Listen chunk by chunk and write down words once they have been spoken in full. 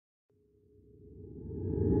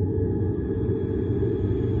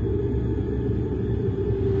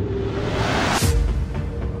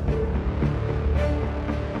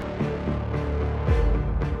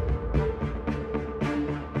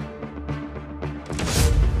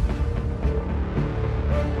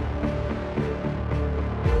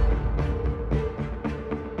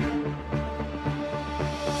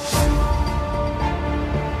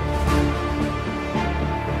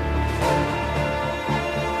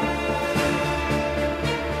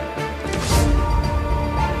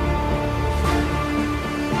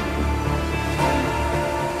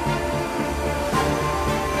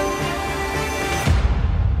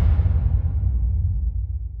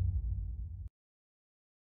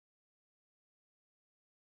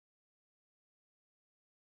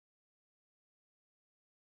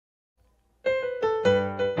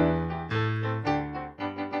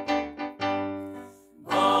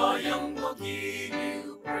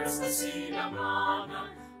sa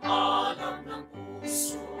silanganan, alam ng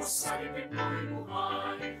puso sa libid mo'y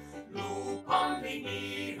buhay. Lupang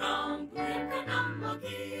linirang, tuwing ka ng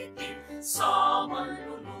magiting, sa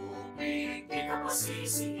manlulupig, di ka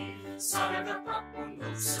pasisihin. Sa dagat at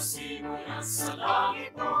bundok, sa simoy at sa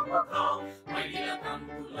langit mong bakaw, may dilatang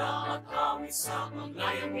tula at awit sa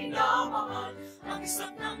panglayang minamahal. Ang isap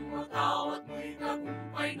ng mataw at mo'y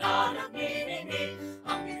tagumpay na nagninig,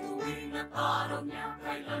 ang bituin at araw niya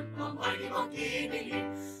kailan pa may di magdidilim.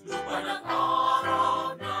 Lupa ng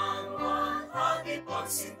araw ng mahagi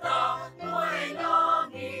pagsinta, may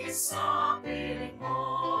langis sa piling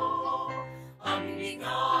mo. Ang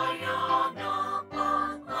ligaya na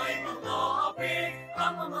patay mga api,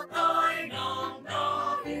 ang mamatay ng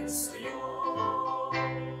dahil sa'yo.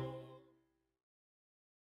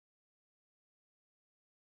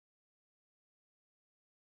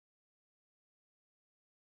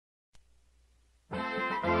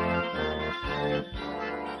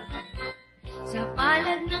 Sa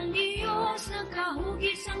palad ng Diyos,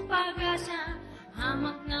 nagkahugis ang pag-asa,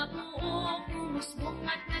 hamak na buo, umusbok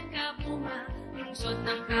at nagkabunga. Lungsod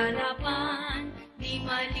ng Calapan, di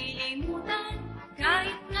malilimutan,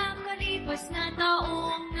 kahit na kalipas na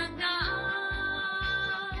taong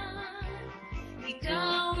nagdaan.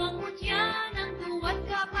 Ikaw ang mutya ng tuwa't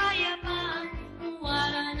kapayapaan,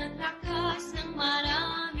 muwara ng lakas ng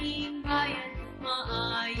maraming bayan.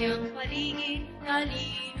 Maayang paligid,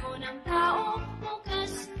 talino ng tao,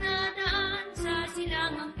 bukas na daan sa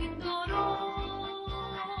silangang Pindoro.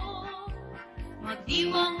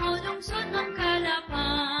 Magdiwang o lungsod ng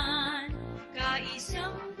Calapan,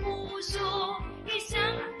 kaisang puso,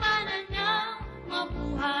 isang pananaw,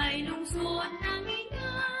 mabuhay lungsod na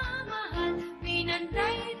minamahal,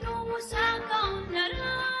 pinantay tungo sa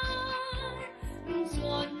kaunlaran.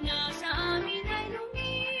 Lungsod na sa amin ay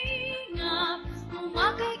lumingap,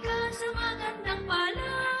 umakay ka sa magandang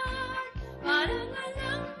palad, parang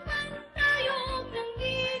alang pantayog ng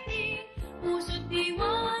titig, puso't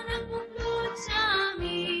diwa ng buklod sa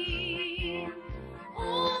amin.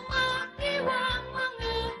 O magdiwang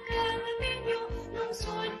mga kalabinyo,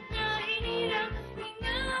 lungsod na hinirang,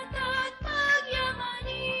 ingat at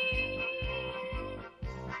pagyamanin.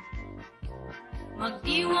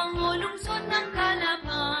 Magdiwang o lungsod ng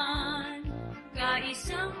Calapan,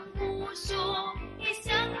 kaisang puso,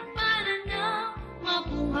 isang pananaw,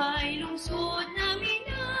 mabuhay lungsod na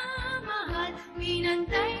minamahal,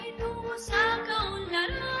 pinantay tungo sa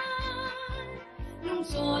kaunlaran.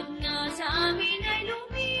 Lungsod na sa amin ay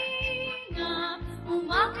lumingap,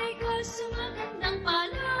 umakay ka sa magandang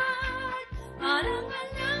palad, parang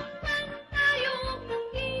alang pantayog ng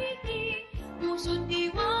titig, puso't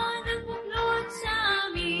diwa ng buklod sa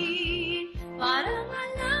amin. Parang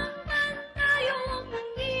alang pantayog ng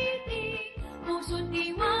titig, puso't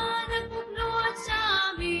diwa ng buklod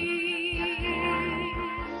sa amin.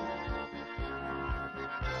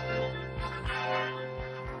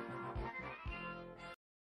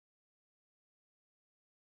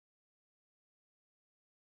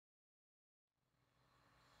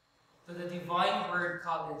 To the Divine Word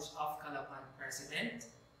College of Calapan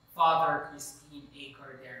President, Father Christine A.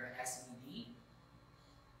 Cordero, SVD.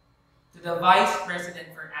 To the Vice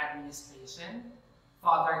President for Administration,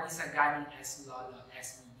 Father Isagani S. Lolo,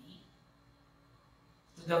 SVD.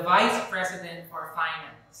 To the Vice President for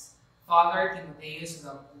Finance, Father Timotheus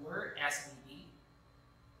Lampur, SVD.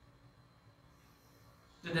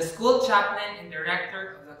 To the School Chaplain and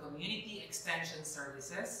Director of the Community Extension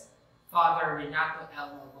Services, Father Renato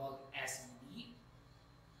L. Mabog, SVD.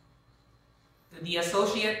 To the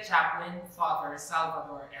Associate Chaplain, Father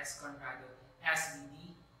Salvador S. Conrado,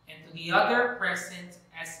 SVD, and to the other present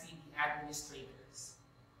SVD administrators.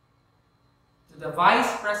 To the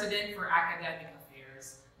Vice President for Academic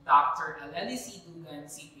Affairs, Dr. Aleli C.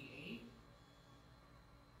 Dugan, CPA.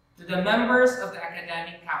 To the members of the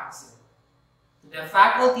Academic Council, to the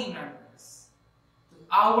faculty members, to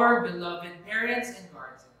our beloved parents and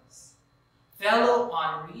guardians, fellow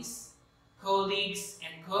honorees, colleagues,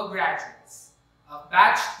 and co-graduates of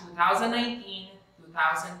batch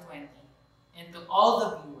 2019-2020, and to all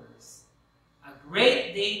the viewers, a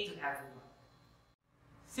great day to everyone.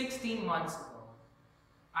 16 months ago,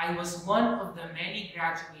 I was one of the many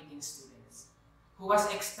graduating students who was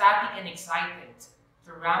ecstatic and excited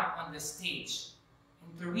to ramp on the stage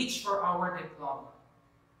and to reach for our diploma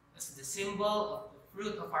as the symbol of the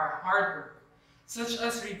fruit of our hard work, such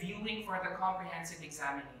as reviewing for the comprehensive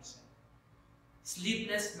examination,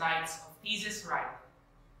 sleepless nights of thesis writing,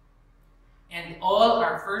 and all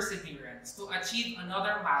our perseverance to achieve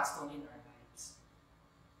another milestone in our lives.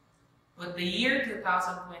 But the year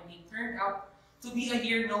 2020 turned out to be a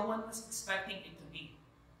year no one was expecting it to be.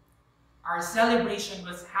 Our celebration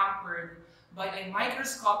was hampered by a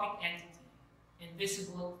microscopic entity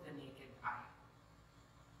invisible to the naked eye.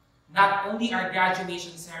 Not only our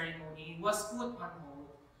graduation ceremony was put on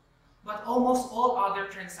hold, but almost all other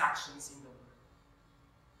transactions in the world.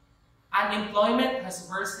 Unemployment has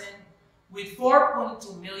worsened, with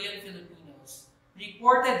 4.2 million Filipinos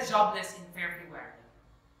reported jobless in February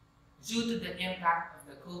due to the impact of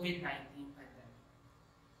the COVID-19 pandemic.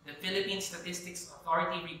 The Philippine Statistics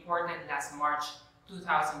Authority reported last March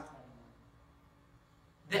 2021.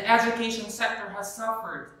 The education sector has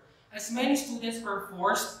suffered as many students were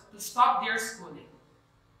forced to stop their schooling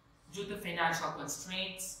due to financial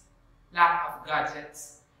constraints, lack of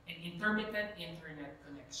gadgets, and intermittent internet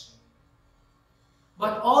connection.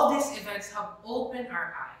 But all these events have opened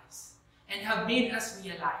our eyes and have made us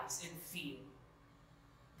realize and feel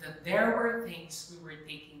that there were things we were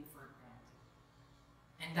taking for granted,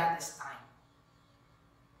 and that is time.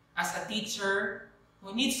 As a teacher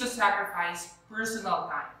who needs to sacrifice personal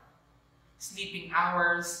time, sleeping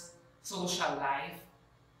hours, social life,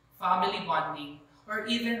 family bonding, or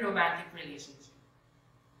even romantic relationship,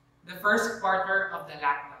 the first quarter of the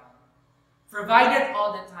lockdown provided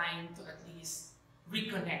all the time to at least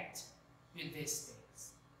reconnect with these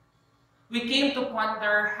things. We came to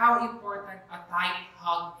ponder how important a tight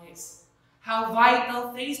hug is, how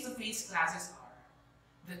vital face-to-face classes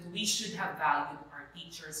are, that we should have valued our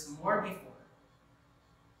teachers more before,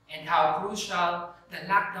 and how crucial the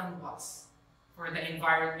lockdown was for the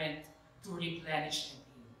environment to replenish and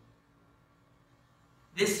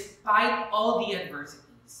heal. Despite all the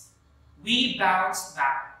adversities, we bounced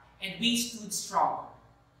back and we stood stronger.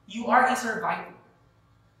 You are a survivor.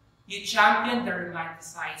 You championed the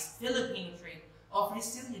romanticized Filipino trait of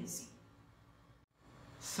resiliency.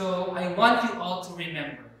 So I want you all to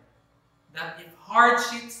remember that if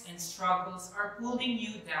hardships and struggles are pulling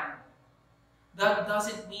you down, that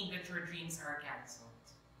doesn't mean that your dreams are cancelled.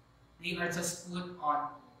 They are just put on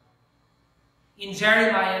hold. In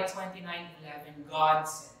Jeremiah 29:11, God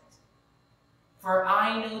said, "For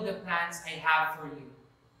I know the plans I have for you,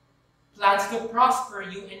 plans to prosper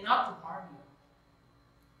you and not to harm you,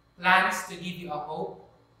 plans to give you a hope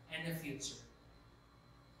and a future."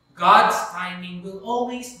 God's timing will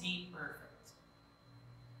always be perfect.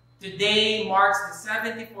 Today marks the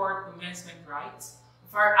 74th Commencement Rites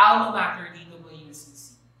of our alma mater,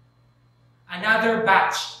 DWCC. Another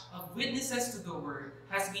batch of witnesses to the Word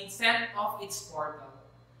has been sent off its portal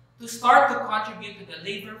to start to contribute to the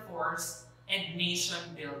labor force and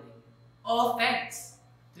nation building. All thanks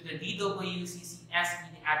to the DWCC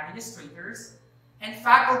SBD administrators and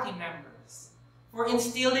faculty members for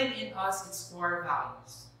instilling in us its core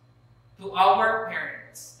values. To our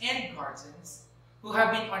parents and guardians who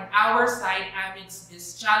have been on our side amidst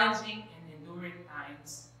these challenging and enduring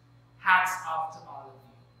times, hats off to all of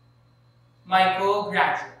you. My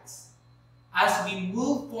co-graduates, as we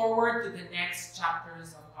move forward to the next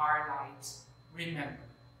chapters of our lives, remember,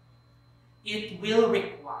 it will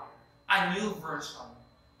require a new version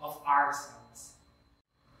of ourselves.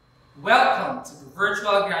 Welcome to the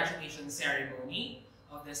virtual graduation ceremony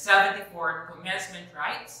of the 74th Commencement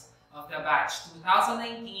Rites of the batch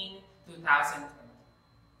 2019-2020.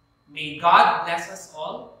 May God bless us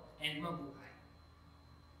all and mabuhay.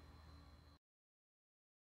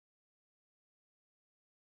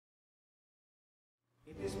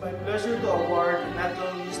 It is my pleasure to award the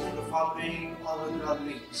medals to the following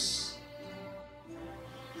undergraduates: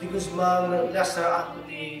 De Guzman Lester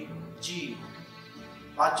Anthony G.,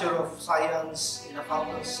 Bachelor of Science in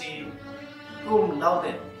Accountancy, cum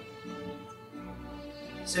laude.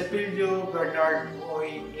 Cepilio Bernard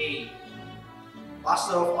Boy A.,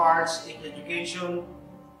 Master of Arts in Education,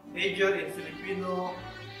 major in Filipino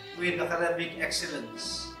with academic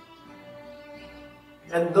excellence.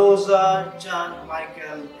 Mendoza John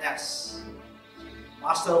Michael S.,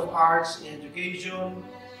 Master of Arts in Education,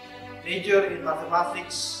 major in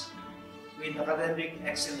Mathematics with academic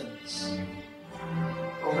excellence.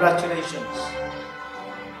 Congratulations.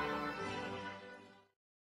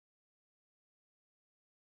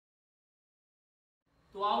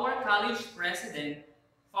 To our college president,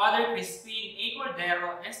 Father Crispin A.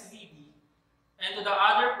 Cordero, SVD, and to the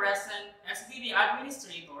other present SVD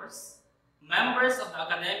administrators, members of the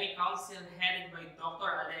Academic Council headed by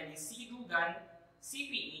Dr. Aleni C. Dugan,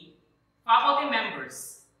 CPE, faculty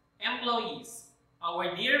members, employees,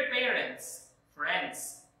 our dear parents,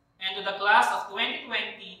 friends, and to the class of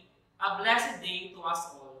 2020, a blessed day to us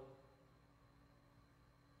all.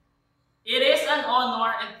 It is an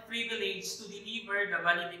honor and privilege to deliver the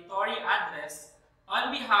valedictory address on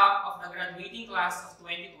behalf of the graduating class of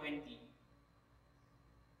 2020.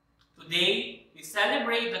 Today, we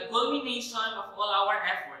celebrate the culmination of all our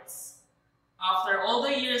efforts. After all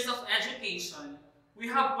the years of education, we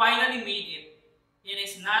have finally made it. It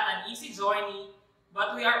is not an easy journey,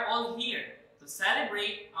 but we are all here to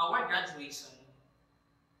celebrate our graduation.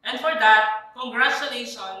 And for that,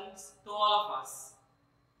 congratulations to all of us.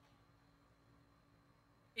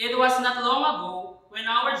 It was not long ago when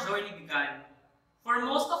our journey began. For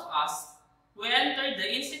most of us, we entered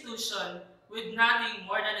the institution with nothing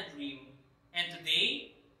more than a dream. And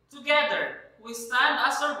today, together, we stand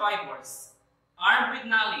as survivors, armed with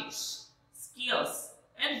knowledge, skills,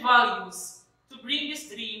 and values to bring this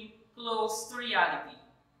dream close to reality.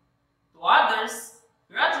 To others,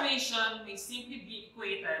 graduation may simply be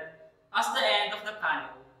equated as the end of the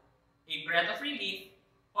tunnel, a breath of relief,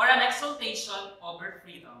 or an exaltation over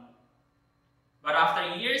freedom. But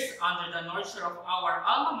after years under the nurture of our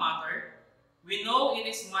alma mater, we know it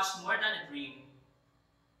is much more than a dream.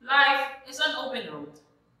 Life is an open road.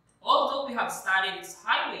 Although we have studied its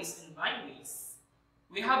highways and byways,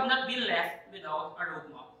 we have not been left without a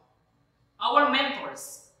roadmap. Our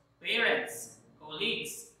mentors, parents,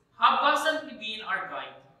 colleagues have constantly been our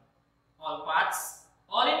guide. All paths,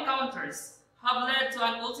 all encounters have led to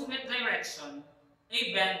an ultimate direction,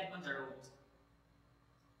 a bend on the road.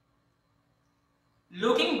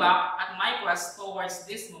 Looking back at my quest towards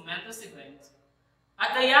this momentous event,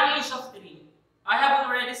 at the young age of 3, I have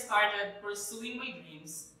already started pursuing my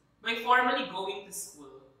dreams by formally going to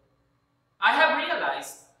school. I have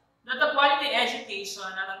realized that the quality education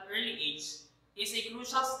at an early age is a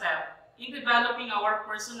crucial step in developing our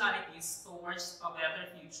personalities towards a better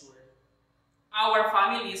future. Our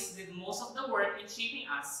families did most of the work in shaping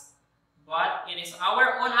us, but it is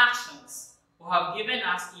our own actions who have given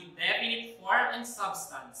us a definite form and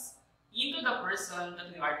substance into the person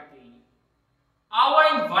that we are today.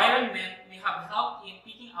 Our environment may have helped in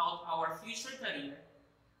picking out our future career,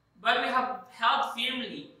 but we have held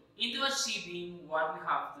firmly into achieving what we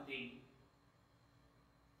have today.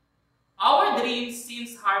 Our dreams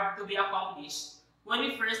seems hard to be accomplished when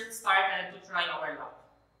we first started to try our luck.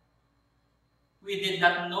 We did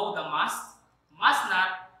not know the must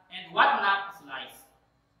not, and what not of life.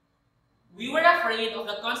 We were afraid of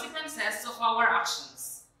the consequences of our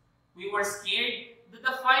actions. We were scared that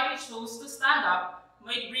the fight we chose to stand up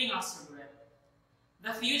might bring us regret.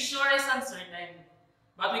 The future is uncertain,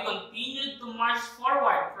 but we continued to march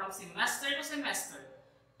forward from semester to semester,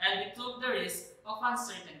 and we took the risk of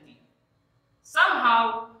uncertainty.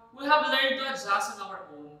 Somehow, we have learned to adjust on our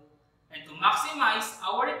own and to maximize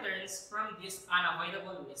our returns from these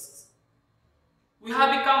unavoidable risks. We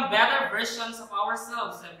have become better versions of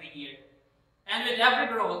ourselves every year, and with every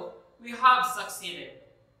growth, we have succeeded.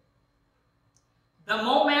 The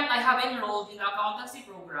moment I have enrolled in the accountancy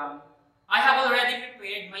program, I have already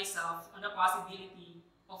prepared myself on the possibility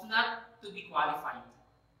of not to be qualified.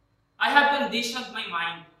 I have conditioned my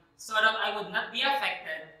mind so that I would not be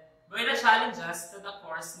affected by the challenges that the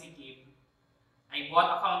course may give. I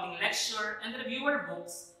bought accounting lecture and reviewer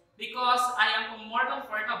books because I am more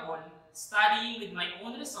comfortable studying with my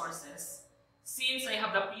own resources since I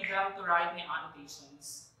have the freedom to write my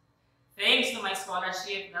annotations. Thanks to my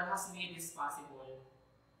scholarship that has made this possible.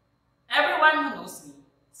 Everyone who knows me,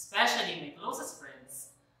 especially my closest friends,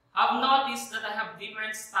 have noticed that I have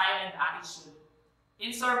different style and attitude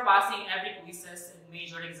in surpassing every quizzes and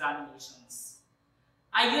major examinations.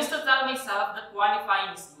 I used to tell myself that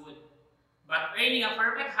qualifying is good, but earning a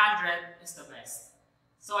perfect 100 is the best.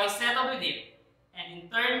 So I settled with it, and in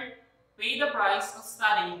turn, paid the price of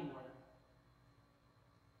studying more.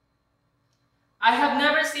 I have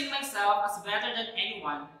never seen myself as better than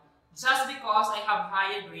anyone just because I have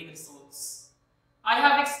higher grade results. I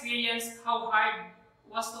have experienced how hard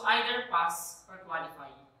it was to either pass or qualify.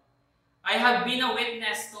 I have been a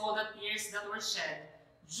witness to all the tears that were shed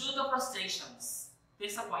due to frustrations,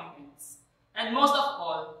 disappointments, and most of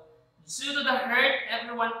all, due to the hurt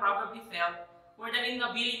everyone probably felt for the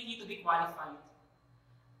inability to be qualified.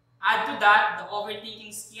 Add to that the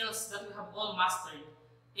overthinking skills that we have all mastered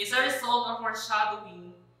is a result of our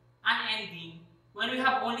shadowing and ending when we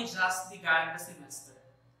have only just begun the semester.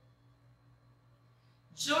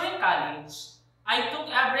 During college, I took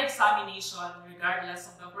every examination regardless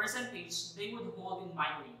of the percentage they would hold in my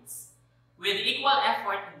grades, with equal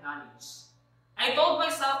effort and knowledge. I told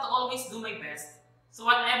myself to always do my best, so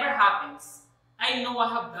whatever happens, I know I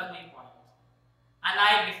have done my part. A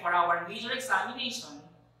night before our major examination,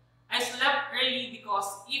 I slept early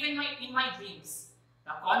because even in my dreams,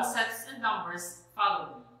 the concepts and numbers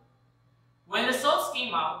followed me. When results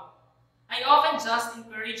came out, I often just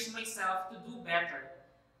encourage myself to do better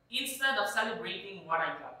instead of celebrating what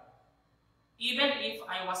I got. Even if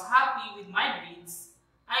I was happy with my grades,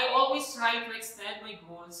 I always try to extend my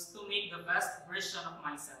goals to make the best version of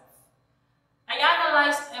myself. I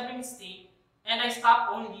analyzed every mistake and I stop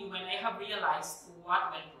only when I have realized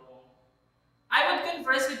what went wrong. I would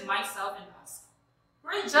converse with myself and ask,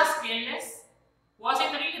 were you just careless? Was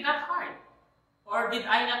it really that hard? Or did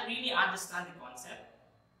I not really understand the concept?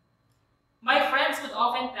 My friends would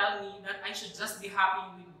often tell me that I should just be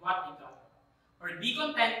happy with what I got, or be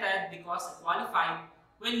contented because I qualified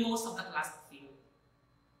when most of the class failed.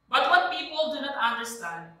 But what people do not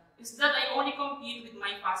understand is that I only compete with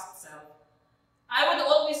my past self. I would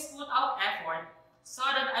always put out effort so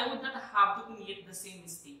that I would not have to commit the same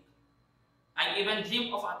mistake. I even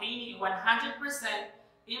dream of attaining 100%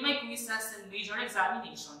 in my quizzes and major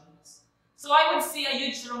examinations, so I would see a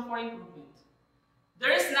huge room for improvement.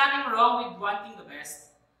 There is nothing wrong with wanting the best,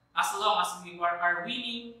 as long as we are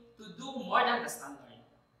willing to do more than the standard.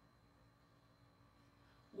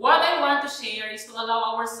 What I want to share is to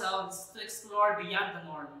allow ourselves to explore beyond the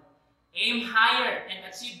norm, aim higher,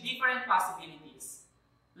 and achieve different possibilities.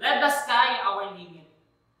 Let the sky our limit.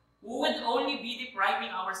 We would only be depriving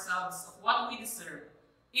ourselves of what we deserve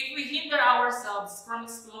if we hinder ourselves from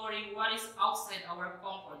exploring what is outside our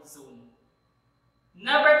comfort zone.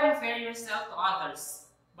 Never compare yourself to others,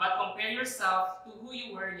 but compare yourself to who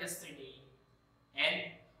you were yesterday.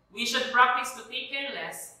 And we should practice to take care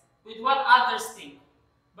less with what others think,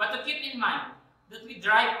 but to keep in mind that we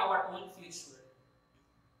drive our own future.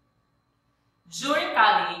 During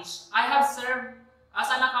college, I have served as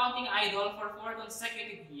an accounting idol for 4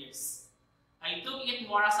 consecutive years. I took it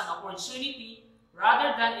more as an opportunity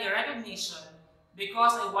rather than a recognition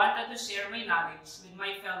because I wanted to share my knowledge with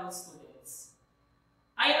my fellow students.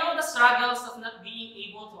 I know the struggles of not being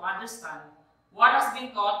able to understand what has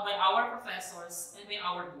been taught by our professors and by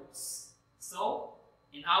our books. So,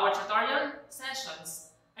 in our tutorial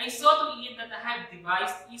sessions, I saw to it that I have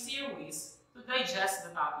devised easier ways to digest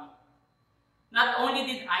the topic. Not only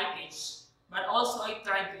did I teach, but also I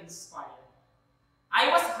tried to inspire. I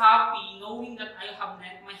was happy knowing that I have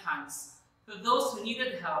lent my hands to those who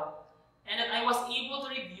needed help and that I was able to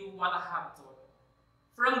review what I have taught.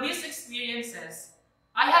 From these experiences,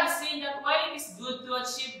 I have seen that while it is good to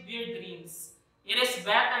achieve your dreams, it is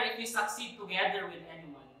better if we succeed together with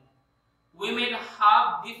anyone. We may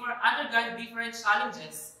have undergone different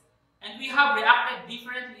challenges and we have reacted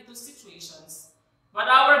differently to situations, but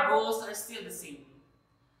our goals are still the same.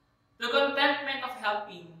 The contentment of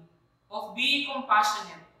helping, of being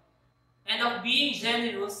compassionate, and of being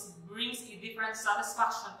generous brings a different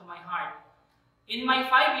satisfaction to my heart. In my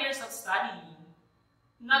 5 years of studying,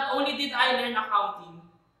 not only did I learn accounting,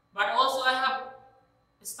 but also I have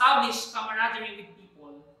established camaraderie with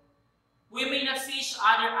people. We may not see each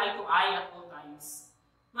other eye to eye at all times,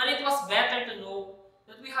 but it was better to know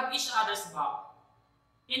that we have each other's back.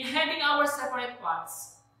 In heading our separate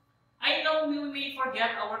paths, I know we may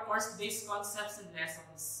forget our course-based concepts and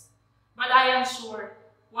lessons, but I am sure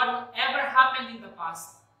whatever happened in the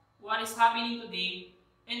past, what is happening today,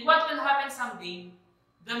 and what will happen someday,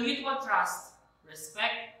 the mutual trust,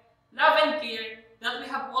 respect, love, and care that we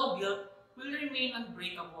have all built will remain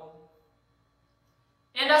unbreakable.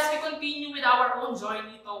 And as we continue with our own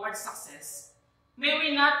journey towards success, may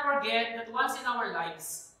we not forget that once in our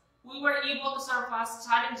lives, we were able to surpass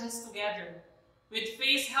challenges together, with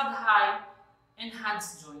face held high and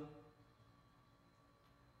hands joined.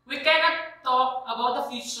 We cannot talk about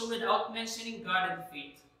the future without mentioning God and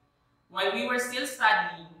faith. While we were still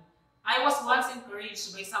studying, I was once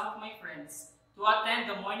encouraged by some of my friends to attend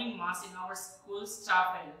the morning mass in our school's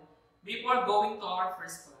chapel before going to our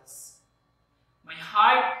first class. My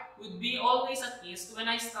heart would be always at ease when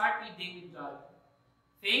I start my day with God.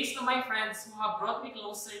 Thanks to my friends who have brought me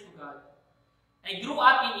closer to God. I grew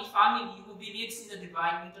up in a family who believes in the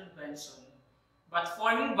divine intervention, but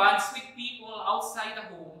forming bonds with people outside the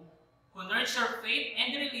home who nurture faith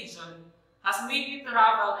and religion has made me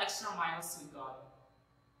travel extra miles with God.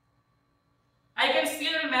 I can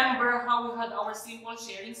still remember how we had our simple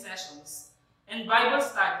sharing sessions and Bible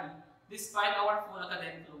study despite our full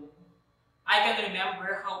academic load. I can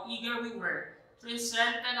remember how eager we were to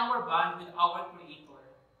strengthen our bond with our Creator,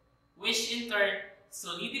 which in turn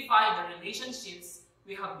solidified the relationships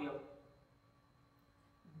we have built.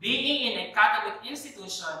 Being in a Catholic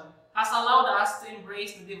institution has allowed us to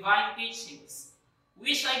embrace the divine teachings,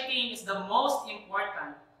 which I think is the most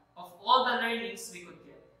important of all the learnings we could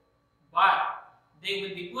get. But they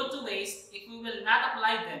will be put to waste if we will not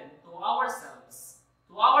apply them to ourselves,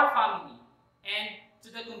 to our family, and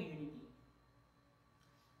to the community.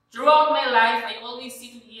 Throughout my life, I always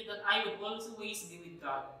see to it that I would always be with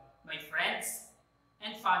God, my friends,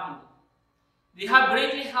 and family. They have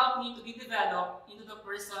greatly helped me to be developed into the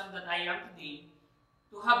person that I am today,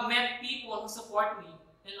 to have met people who support me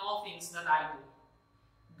in all things that I do.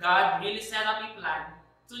 God really set up a plan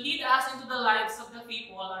to lead us into the lives of the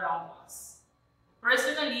people around us.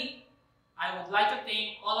 Personally, I would like to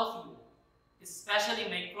thank all of you, especially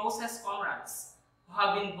my closest comrades, who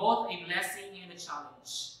have been both a blessing and a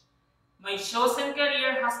challenge. My chosen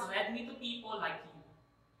career has led me to people like you.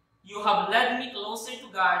 You have led me closer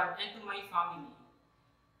to God and to my family.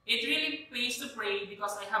 It really pays to pray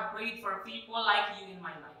because I have prayed for people like you in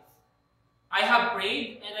my life. I have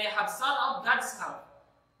prayed and I have sought out God's help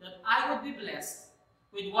that I would be blessed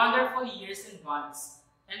with wonderful years and bonds,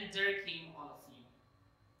 and there came all of you.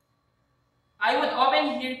 I would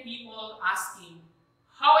often hear people asking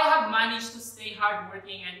how I have managed to stay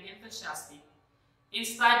hardworking and enthusiastic in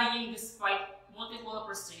studying despite multiple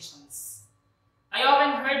frustrations. I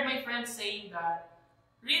often heard my friends saying that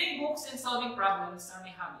reading books and solving problems are my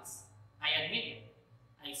hobbies. I admit it.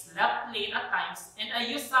 I slept late at times and I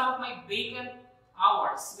used some of my vacant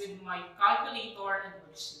hours with my calculator and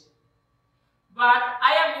worksheet. But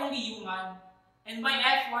I am only human and my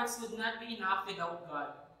efforts would not be enough without God.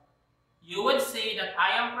 You would say that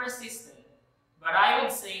I am persistent, but I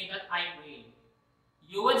would say that I pray.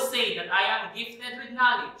 You would say that I am gifted with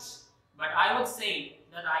knowledge, but I would say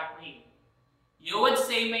that I pray. You would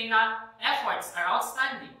say my efforts are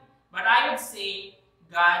outstanding, but I would say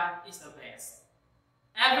God is the best.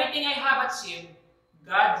 Everything I have achieved,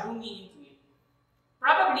 God drew me into it.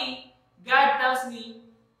 Probably, God tells me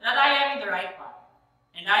that I am in the right path,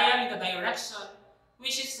 and I am in the direction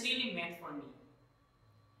which is really meant for me.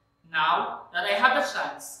 Now that I have the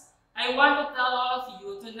chance, I want to tell all of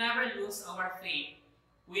you to never lose our faith.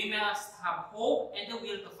 We must have hope and the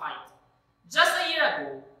will to fight. Just a year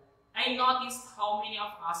ago, I noticed how many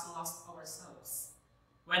of us lost ourselves.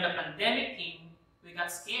 When the pandemic came, we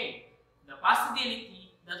got scared. The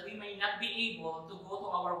possibility that we may not be able to go to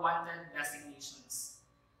our wanted destinations.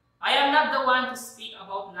 I am not the one to speak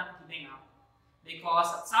about not giving up,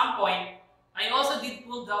 because at some point, I also did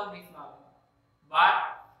pull down my flag. But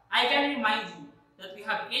I can remind you that we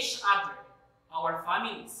have each other, our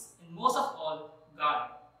families, and most of all,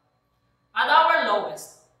 God. At our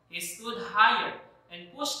lowest, He stood higher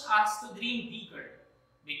and pushed us to dream bigger,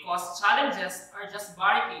 because challenges are just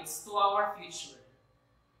barricades to our future.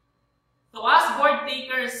 To us board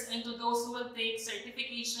takers and to those who will take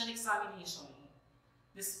certification examination,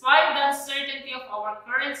 despite the uncertainty of our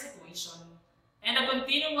current situation and the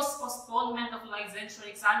continuous postponement of licensure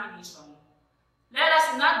examination, let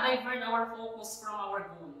us not divert our focus from our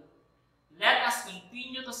goal. Let us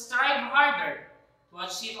continue to strive harder to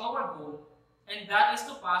achieve our goal, and that is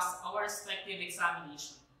to pass our respective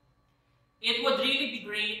examination. It would really be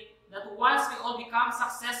great that once we all become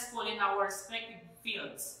successful in our respective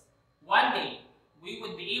fields, one day we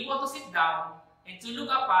would be able to sit down and to look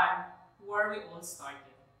upon where we all started.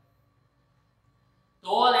 To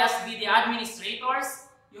all SBD administrators,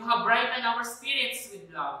 you have brightened our spirits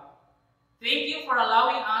with love. Thank you for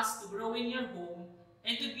allowing us to grow in your home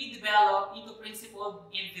and to be developed into principled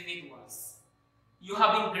individuals. You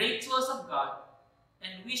have been great tools of God,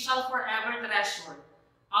 and we shall forever treasure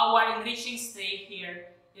our enriching stay here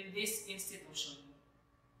in this institution.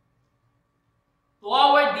 To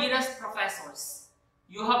our dearest professors,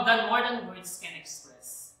 you have done more than words can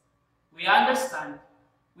express. We understand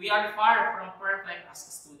we are far from perfect as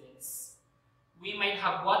students. We might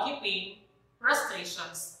have what you pain,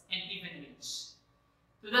 frustrations, and even rage.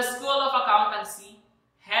 To the School of Accountancy,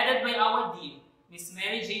 headed by our Dean, Ms.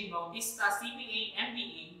 Mary Jane Bautista, CPA,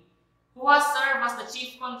 MBA, who has served as the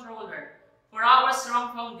Chief Controller for our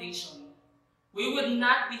strong foundation, we would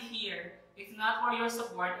not be here if not for your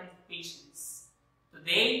support and patience.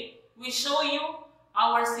 Today, we show you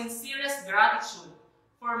our sincerest gratitude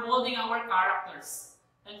for molding our characters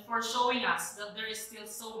and for showing us that there is still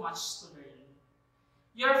so much to learn.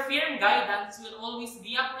 Your firm guidance will always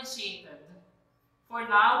be appreciated. For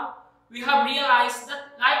now, we have realized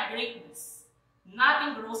that like greatness,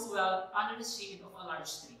 nothing grows well under the shade of a large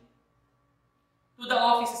tree. To the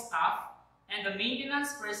office staff and the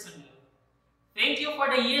maintenance personnel, thank you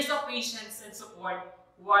for the years of patience and support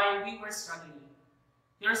while we were struggling.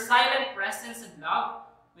 Your silent presence and love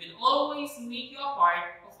will always make you a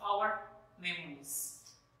part of our memories.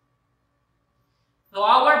 To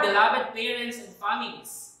our beloved parents and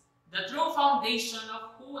families, the true foundation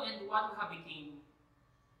of who and what we have become.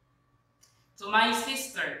 To my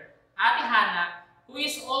sister, Ate Hannah, who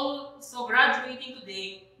is also graduating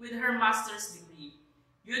today with her master's degree.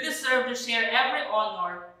 You deserve to share every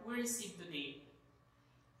honor we receive today.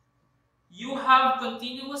 You have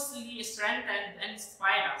continuously strengthened and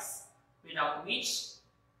inspired us, without which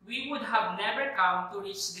we would have never come to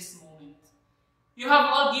reach this moment. You have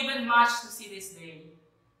all given much to see this day,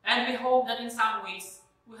 and we hope that in some ways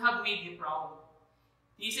we have made you proud.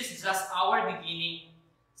 This is just our beginning,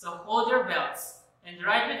 so hold your belts and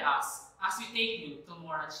ride with us as we take you to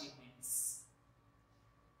more achievements.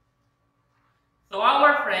 To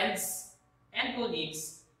our friends and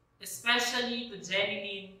colleagues, especially to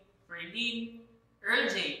Jenny, Ferlin, Earl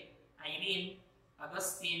J, Irene,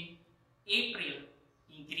 Agustin, April,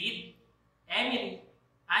 Ingrid, Emily,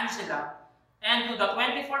 Angela, and to the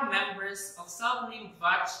 24 members of Self-Named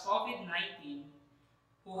Batch COVID-19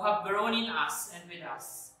 who have grown in us and with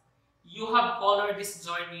us. You have colored this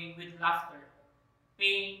journey with laughter,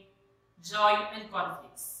 pain, joy, and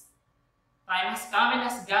conflicts. Time has come and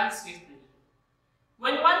has gone swiftly.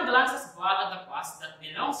 When one glances back at the past that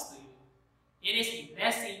belongs to you, it is a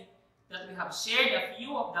blessing that we have shared a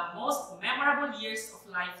few of the most memorable years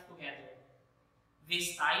of life together.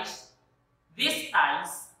 These ties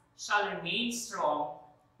shall remain strong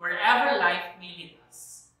wherever life may lead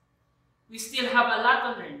us. We still have a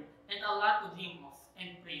lot to learn and a lot to dream of and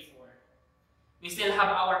pray for. We still have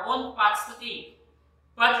our own paths to take,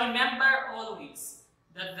 but remember always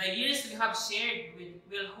that the years we have shared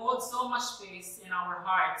will hold so much space in our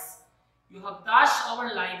hearts. You have touched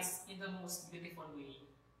our lives in the most beautiful way.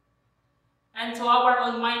 And to our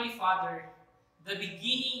Almighty Father, the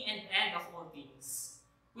beginning and end of all things,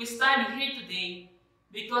 we stand here today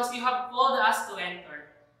because you have called us to enter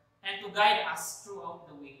and to guide us throughout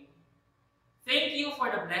the way. Thank you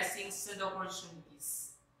for the blessings and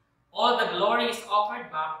opportunities. All the glory is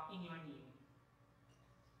offered back in your name.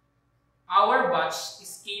 Our batch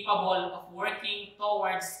is capable of working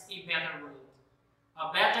towards a better world,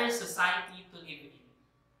 a better society to live in,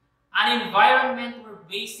 an environment where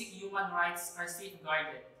basic human rights are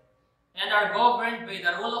safeguarded and are governed by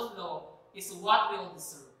the rule of law is what we all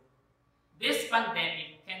deserve. This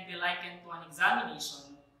pandemic can be likened to an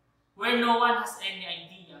examination where no one has any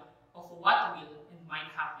idea of what will and might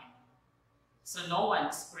happen, so no one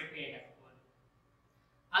is prepared at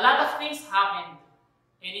all. A lot of things happened,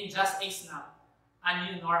 and in just a snap, a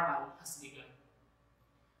new normal has begun.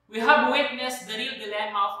 We have witnessed the real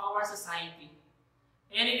dilemma of our society,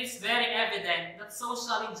 and it is very evident that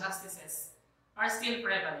social injustices are still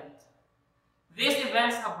prevalent. These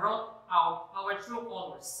events have brought out our true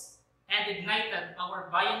colors and ignited our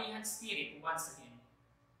Bayanihan spirit once again.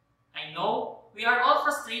 I know we are all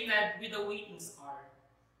frustrated with the waiting scar.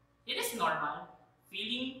 It is normal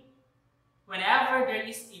feeling whenever there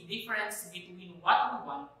is a difference between what we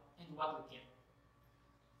want and what we get.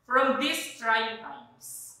 From these trying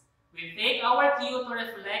times, we take our cue to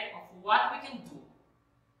reflect on what we can do,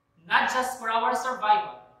 not just for our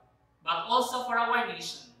survival, but also for our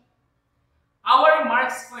nation. Our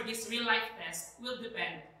remarks for this real-life test will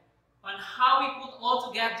depend on how we put all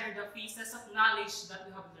together the pieces of knowledge that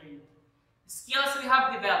we have learned, skills we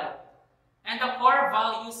have developed, and the core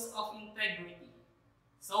values of integrity,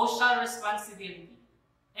 social responsibility,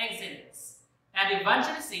 excellence, and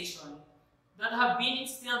evangelization that have been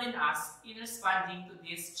instilled in us in responding to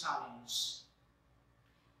this challenge.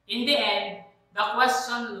 In the end, the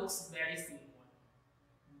question looks very simple.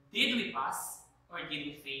 Did we pass or did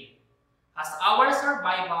we fail? Has our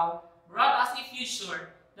survival brought us a future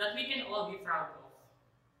that we can all be proud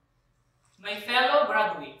of? My fellow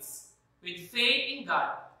graduates, with faith in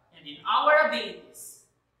God and in our abilities,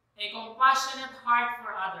 a compassionate heart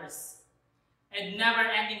for others, and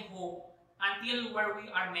never-ending hope until where we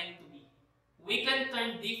are meant to be, we can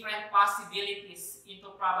turn different possibilities into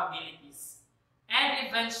probabilities and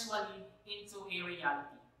eventually into a reality.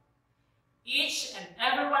 Each and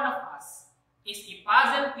every one of us is a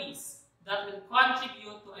puzzle piece that will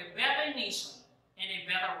contribute to a better nation and a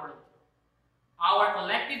better world. Our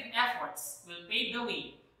collective efforts will pave the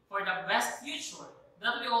way for the best future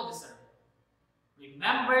that we all deserve.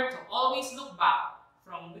 Remember to always look back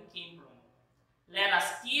from where we came from. Let us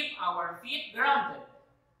keep our feet grounded.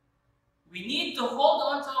 We need to hold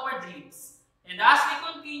on to our dreams, and as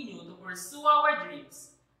we continue to pursue our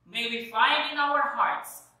dreams, may we find in our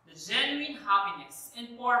hearts the genuine happiness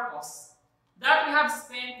and purpose that we have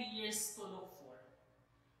spent years to look for.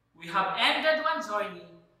 We have ended one journey,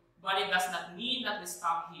 but it does not mean that we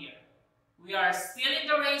stop here. We are still in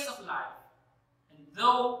the race of life, and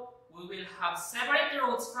though we will have separate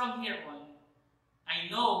roads from here on,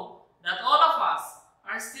 I know that all of us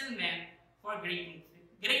are still meant for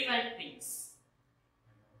greater things.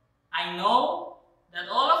 I know that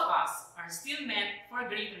all of us are still meant for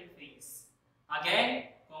greater things. Again,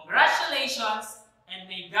 congratulations, and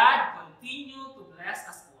may God continue to bless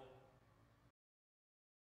us all.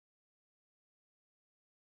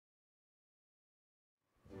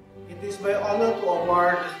 It is my honor to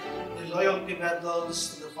award the loyalty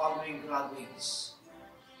medals to the following graduates.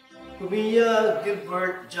 Kumia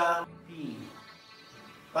Gilbert John P.,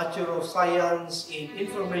 Bachelor of Science in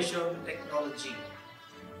Information Technology.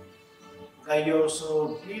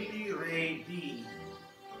 Gayoso Billy Ray D.,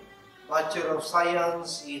 Bachelor of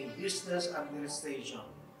Science in Business Administration.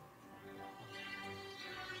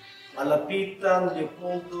 Malapitan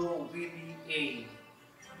Leopoldo Willie A.,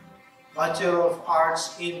 Bachelor of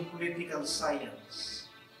Arts in Political Science.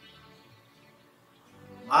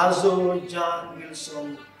 Mazo John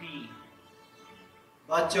Wilson P.,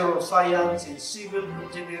 Bachelor of Science in Civil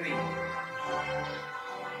Engineering.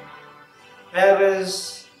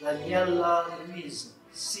 Perez Daniela Luis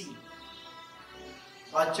C.,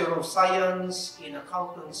 Bachelor of Science in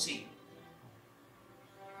Accountancy.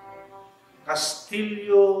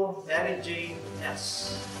 Castillo Mary Jane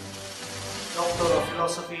S., Doctor of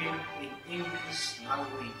Philosophy in English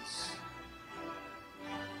Language.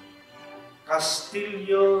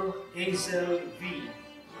 Castillo Hazel V.,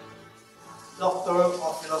 Doctor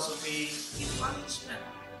of Philosophy in Management.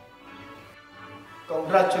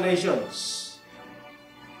 Congratulations!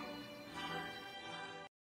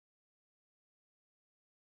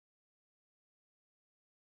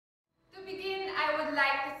 To begin, I would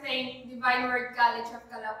like to thank Divine Word College of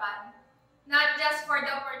Calapan, not just for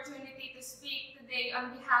the opportunity to speak today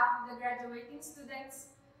on behalf of the graduating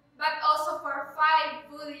students, but also for 5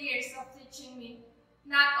 full years of teaching me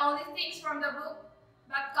not only things from the book,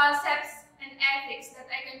 but concepts and ethics that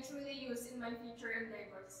I can truly use in my future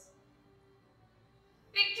endeavors.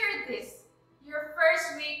 Picture this, your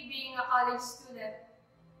first week being a college student,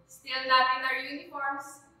 still not in our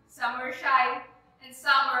uniforms, some were shy, and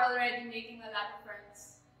some were already making a lot of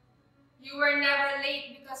friends. You were never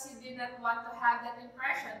late because you did not want to have that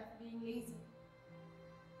impression of being lazy.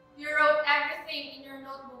 You wrote everything in your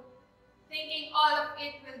notebook, thinking all of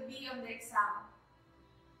it will be on the exam.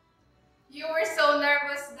 You were so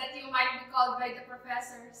nervous that you might be called by the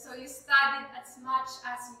professor, so you studied as much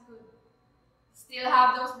as you could. Still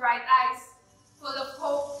have those bright eyes, full of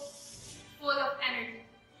hope, full of energy.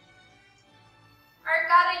 Our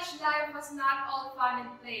college life was not all fun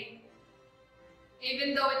and play.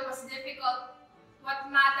 Even though it was difficult, what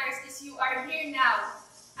matters is you are here now,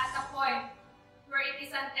 at a point where it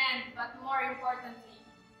is an end, but more importantly,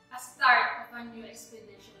 a start of a new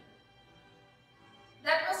expedition.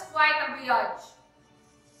 That was quite a voyage.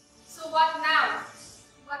 So what now?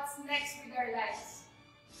 What's next with our lives?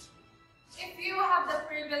 If you have the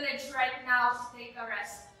privilege right now to take a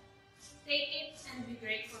rest, take it and be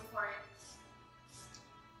grateful for it.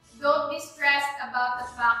 Don't be stressed about the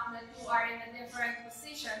fact that you are in a different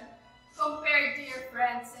position compared to your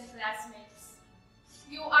friends and classmates.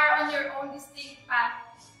 You are on your own distinct path,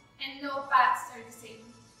 and no paths are the same.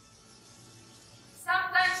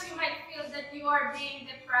 Sometimes you might feel that you are being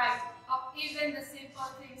deprived of even the simple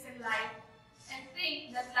things in life and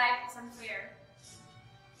think that life is unfair.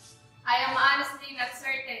 I am honestly not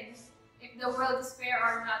certain if the world is fair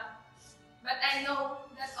or not, but I know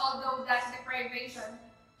that although that deprivation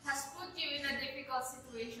has put you in a difficult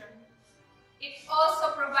situation, it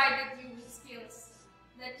also provided you with skills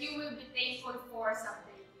that you will be thankful for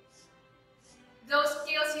someday. Those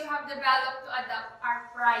skills you have developed to adapt are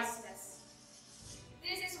priceless.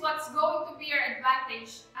 This is what's going to be your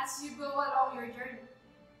advantage as you go along your journey.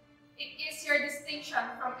 It is your distinction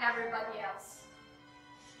from everybody else.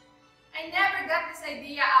 I never got this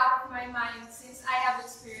idea out of my mind since I have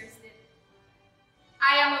experienced it.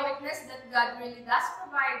 I am a witness that God really does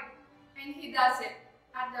provide, and He does it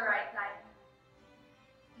at the right time.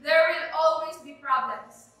 There will always be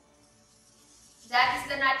problems. That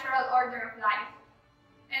is the natural order of life,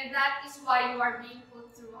 and that is why you are being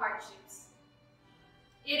put through hardships.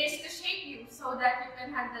 It is to shape you so that you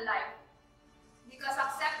can handle life. Because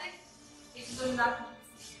accept it, it will not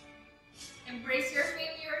be. Embrace your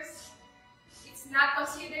failures. It's not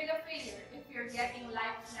considered a failure if you're getting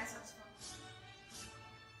life lessons from it.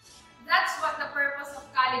 That's what the purpose of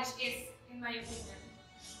college is, in my opinion.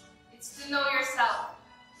 It's to know yourself.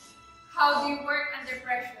 How do you work under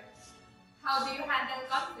pressure? How do you handle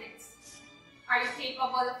conflicts? Are you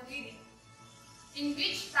capable of leading? In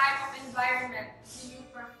which type of environment do you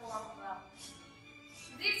perform well?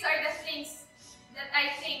 These are the things that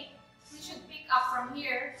I think we should pick up from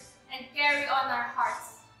here and carry on our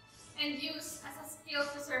hearts and use as a skill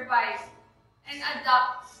to survive and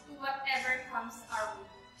adapt to whatever comes our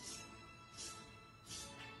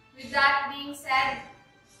being said,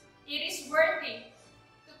 it is worthy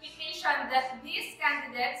to petition that these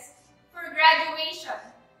candidates for graduation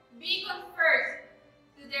be conferred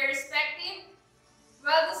to their respective,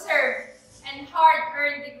 well-deserved, and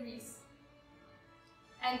hard-earned degrees.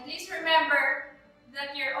 And please remember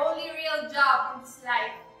that your only real job in this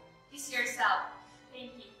life is yourself.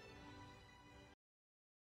 Thank you.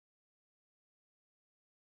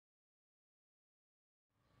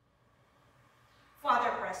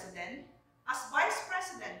 Father President, as Vice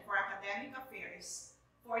President for Academic Affairs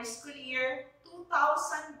for school year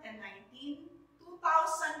 2019-2020,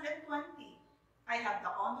 I have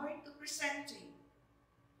the honor to present to you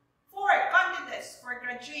 4 candidates for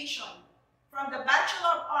graduation from the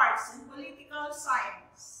Bachelor of Arts in Political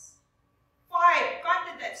Science, 5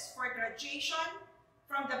 candidates for graduation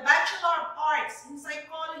from the Bachelor of Arts in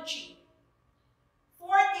Psychology,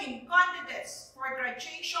 14 candidates for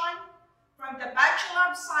graduation from the Bachelor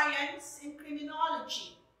of Science in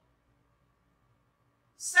Criminology,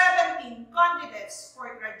 17 candidates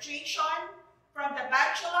for graduation from the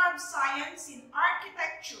Bachelor of Science in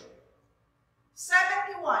Architecture,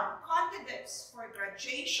 71 candidates for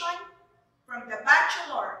graduation from the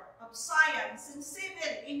Bachelor of Science in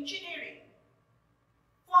Civil Engineering,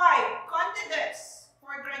 5 candidates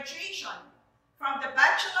for graduation from the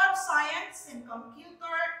Bachelor of Science in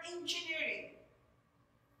Computer Engineering,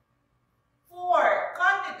 4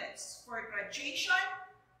 candidates for graduation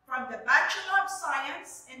from the Bachelor of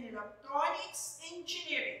Science in Electronics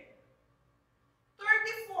Engineering,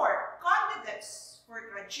 34 candidates for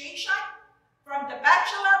graduation from the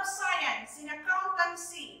Bachelor of Science in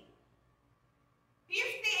Accountancy,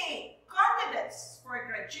 58 candidates for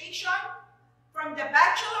graduation from the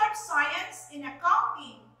Bachelor of Science in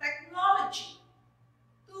Accounting Technology,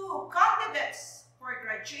 2 candidates for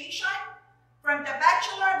graduation from the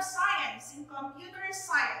Bachelor of Science in Computer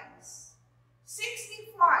Science,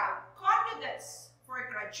 65 candidates for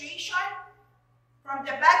graduation from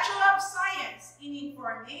the Bachelor of Science in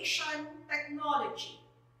Information Technology,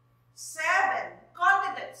 7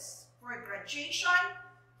 candidates for graduation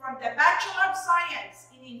from the Bachelor of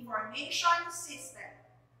Science in Information System,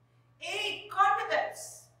 8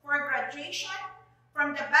 candidates for graduation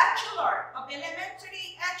from the Bachelor of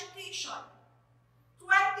Elementary Education,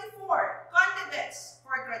 24 candidates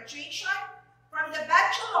for graduation from the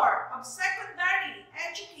Bachelor of Secondary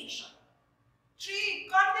Education, 3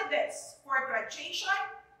 candidates for graduation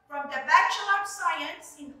from the Bachelor of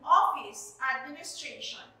Science in Office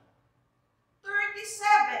Administration,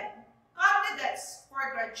 37 candidates for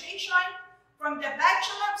graduation from the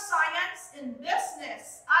Bachelor of Science in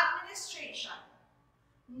Business Administration,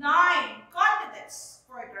 9 candidates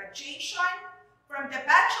for graduation from the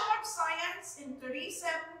Bachelor of Science in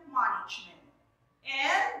Tourism Management,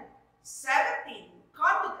 and 17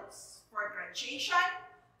 candidates for graduation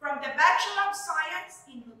from the Bachelor of Science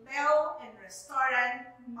in Hotel and Restaurant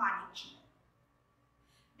Management.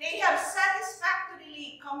 They have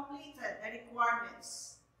satisfactorily completed the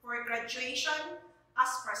requirements for graduation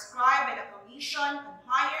as prescribed by the Commission on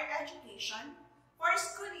Higher Education for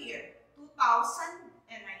school year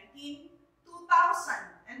 2019-2020,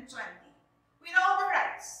 with all the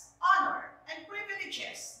rights, honor, and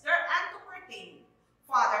privileges thereunto pertain.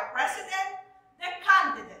 Father President, the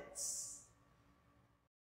candidates.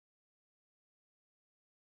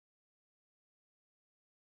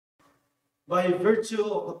 By virtue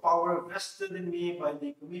of the power vested in me by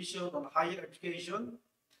the Commission on Higher Education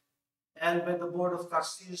and by the Board of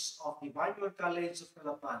Trustees of the Bible College of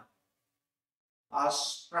CALAPAN,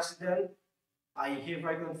 as President, I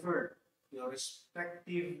hereby confer your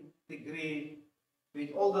respective degree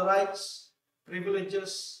with all the rights,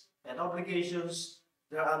 privileges, and obligations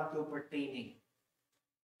thereunto pertaining.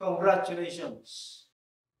 Congratulations.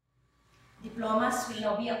 Diplomas will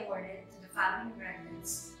now be awarded to the following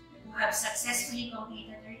graduates who have successfully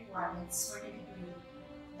completed the requirements for the degree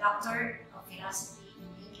Doctor of Philosophy in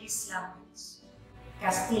English Language.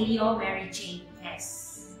 Castillo Mary Jane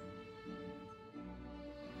S.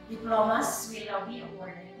 Diplomas will now be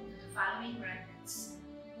awarded to the following graduates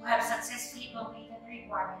who have successfully completed the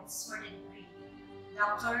requirements for the degree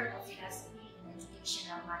Doctor of Philosophy in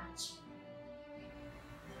Educational Management.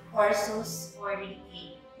 Courses for the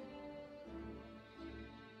A.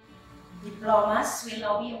 Diplomas will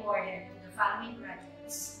now be awarded to the following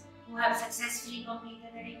graduates who have successfully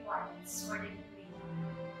completed the requirements for the degree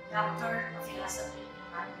Doctor of Philosophy in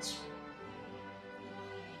Management.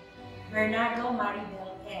 Bernardo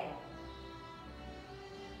Maribel L.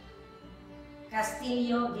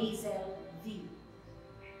 Castillo Gazel V.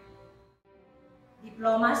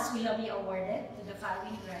 Diplomas will now be awarded to the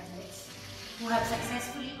following graduates who have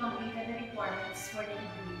successfully completed the requirements for the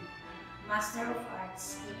degree Master of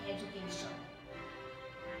Arts in Education.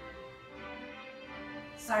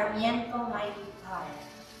 Sarmiento Miley R.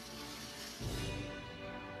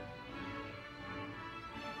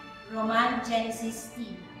 Roman Genesis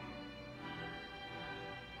T.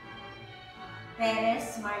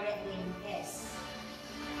 Perez Maria Elaine S.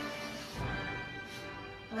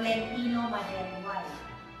 Tolentino Madel Y.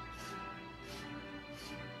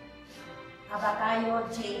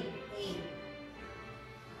 Abatayo J. A.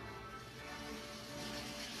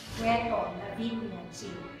 Cueto Lavinia G.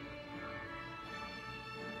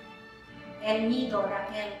 Elmido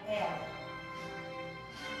Raquel L.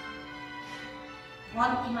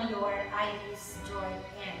 Montemayor Iris Joy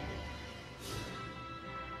M.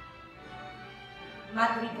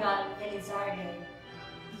 Madrigal Elizarde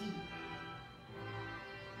D.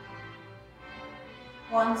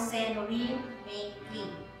 Ponce Noreen May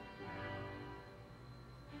A.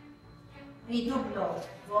 Redublo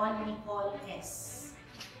Von Nicole S.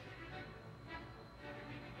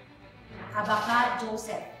 Abaca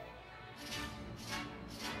Joseph.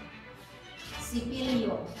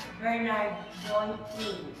 Cipilio Bernard Boyd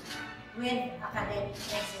A. with academic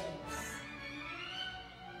excellence.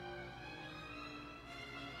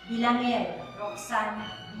 Bilangel Roxanne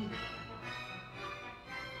B.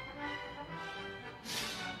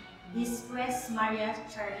 Disques Maria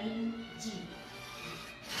Charlene G.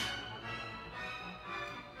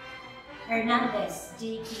 Hernandez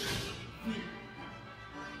J.P. V.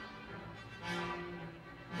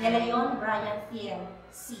 De Leon Brian Thiel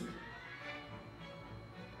C.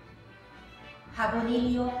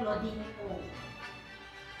 Habonillo Claudine O.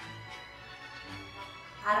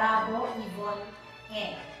 Arabo Yvonne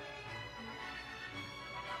N.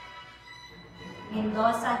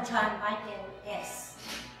 Mendoza John Michael S.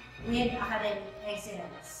 with academic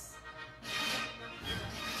excellence.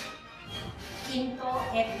 Quinto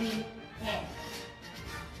Edwin N.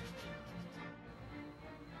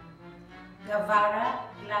 Guevara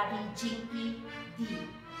Gladys Jinky D.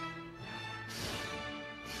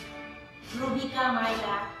 Rubica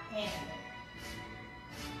Myla N.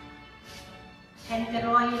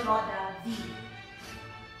 Henteroy Roda V.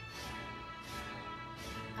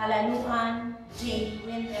 Kalaluan J.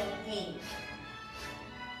 Wendell A.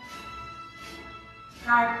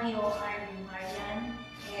 Carpio Army Marian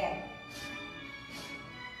L.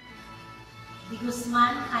 De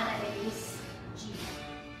Guzman Ana Elise G.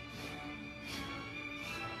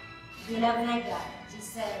 De la Vega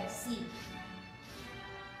Giselle C.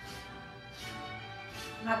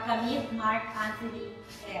 Magkamit Mark Anthony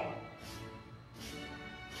L.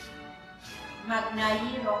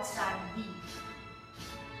 Magnayi Roxanne D.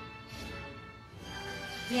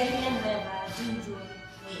 Jerian Veva Junjun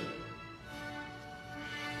A.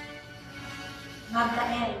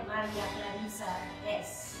 Magdael Maria Clarissa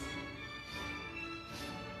S.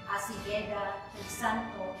 Asigeda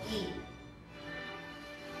Santo A.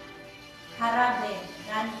 Harabe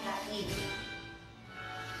Danica A.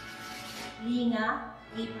 Lina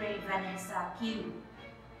April Vanessa Q.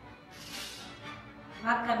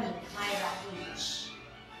 Magkamit Myra H.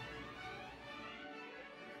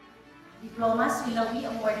 Diplomas will now be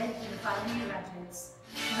awarded to the following graduates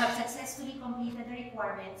who have successfully completed the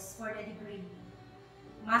requirements for the degree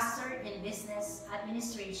Master in Business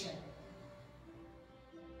Administration.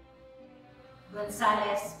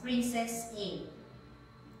 Gonzalez Princess A.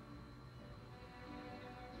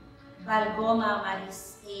 Balgoma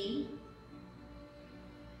Maris A.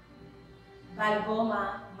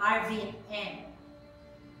 Balgoma Marvin N.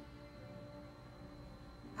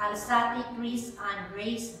 Alsati Chris and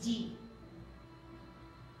Grace G.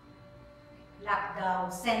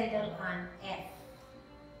 Lakdao Sendel and F.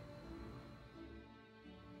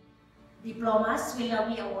 Diplomas will now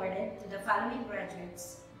be awarded to the following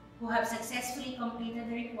graduates who have successfully completed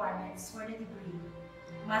the requirements for the degree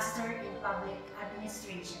Master in Public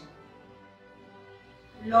Administration.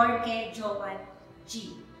 Lorke Joan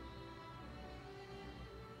G.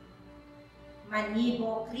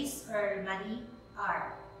 Manibo Chris Earl Marie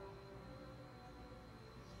R.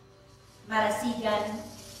 Marasigan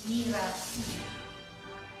Mira C.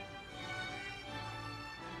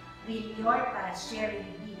 Villorta Sherry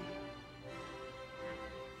B.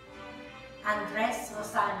 Andres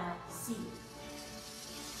Rosana C.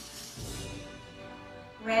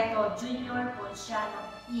 Reto Junior Ponciano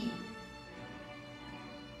E.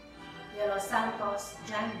 De Los Santos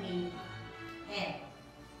John B. N.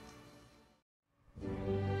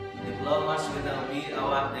 Diplomas will now be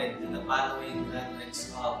awarded to the following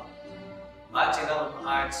graduates of Bachelor of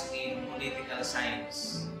Arts in Political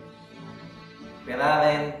Science.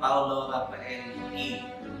 Peraren Paulo Rafael E.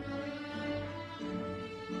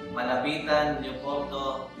 Malapitan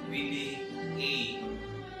Leopoldo Willie A.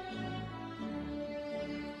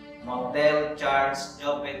 Montel Charles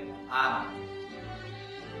Jopet A.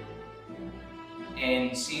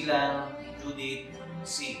 And Silang Judith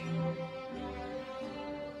C.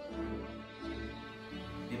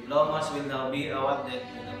 Diplomas will now be awarded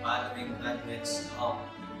to the following graduates of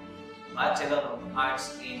Bachelor of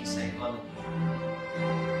Arts in Psychology: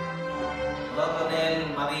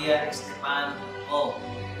 Rotonel Maria Esteban O.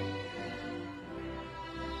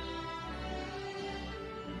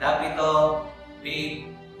 Dapito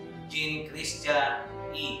Babe Jean Cristia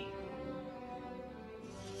E.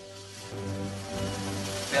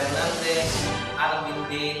 Fernandez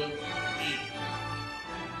Arvindale D.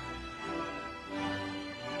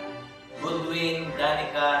 Goodwin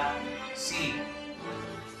Danica C.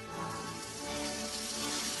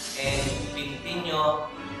 And Pintinho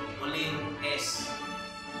Colin S.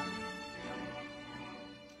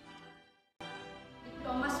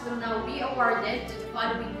 Diplomas will now be awarded to the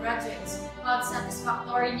following graduates who have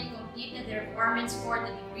satisfactorily completed the requirements for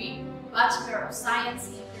the degree Bachelor of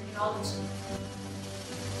Science in Criminology.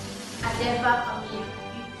 Adeva Camille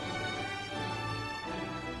U.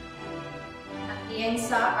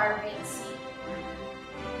 Atienza Arvin C.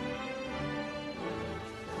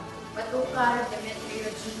 Batukar Demetrio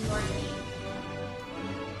Jr. E.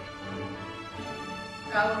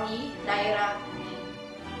 Kauni Lyra E.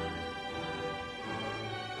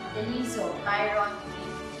 Delizo Tyron E.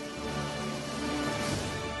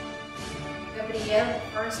 Gabriel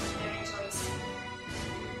First Mary Joyce.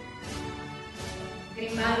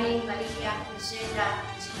 Grimari Maria Gisela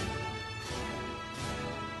G.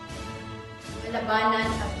 Malabanan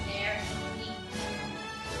Abner E.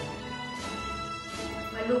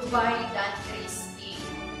 Malubay Dan Chris E.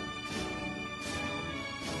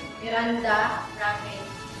 Miranda Raven.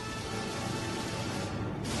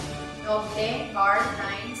 Doble Carl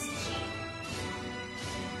Hines G.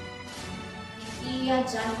 Ikia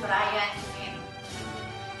John Brian M.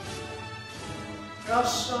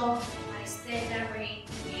 Rosho Maristela Ray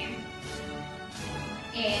M.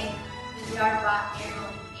 And Villarba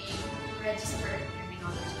Aaron A. Registered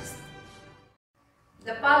Criminologist.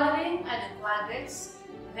 The following are the graduates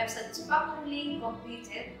who have satisfactorily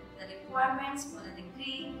completed the requirements for the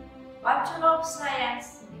degree Bachelor of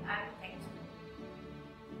Science in Architecture.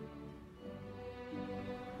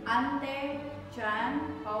 Ante Chan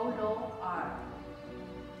Paulo R.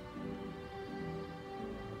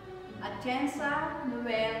 Atienza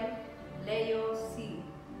Noel Leo C.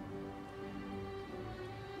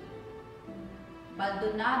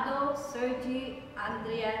 Baldonado Sergi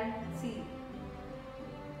Andrian C.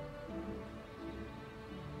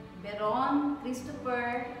 Beron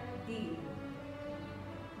Christopher D.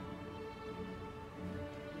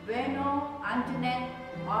 Bueno Antoinette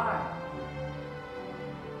R.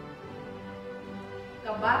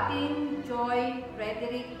 Kabatin Joy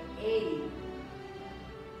Frederick A.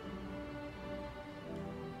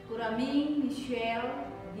 Kuraming Michelle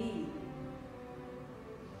D.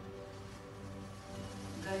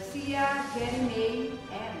 Garcia Jeremy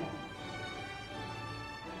M.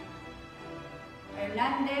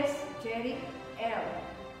 Hernandez Jeric L.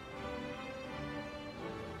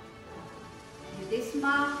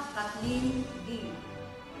 Yudisma Kathleen D.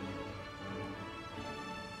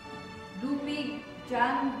 Lupig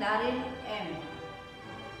John Darrell M.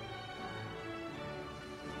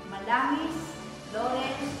 Malangis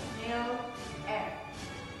Lawrence Neil F.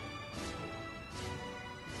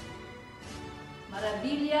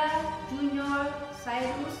 Maravilla Junior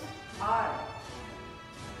Cyrus R.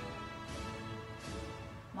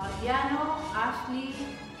 Mariano Ashley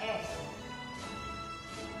S.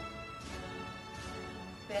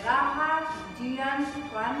 Peraha Gian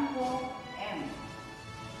Franco M.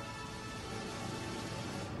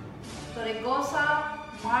 Torregosa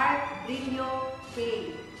Mark Brillo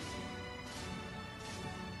K.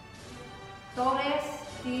 Torres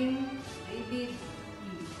Tim David E.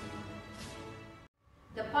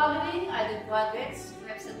 The following are the graduates who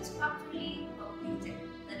have satisfactorily completed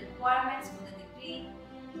the requirements for the degree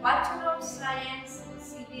Bachelor of Science in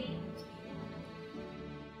Civil Engineering.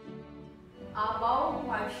 Abao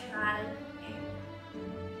Marshall M.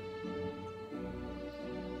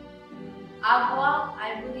 Agua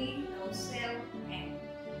Ivory Rosel M.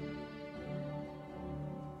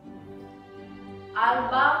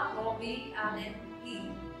 Alba Robbie Allen E.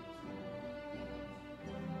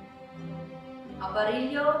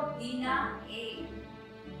 Abarillo Dina A.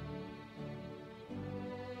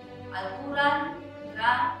 Alcuran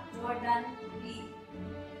Grant Jordan B.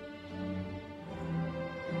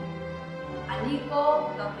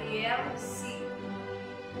 Anico Gabriel C.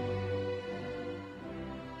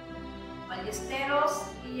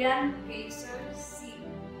 Ballesteros Ian Kaiser C.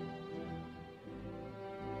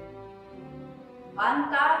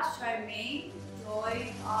 Banta Charmaine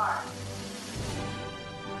Joy R.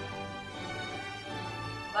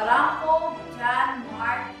 Barangco John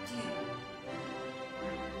Mark G.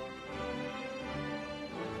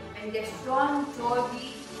 Mendeston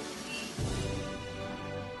Jordi B.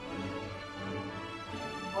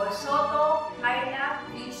 Borsoto Kyla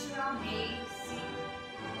Tricia May C.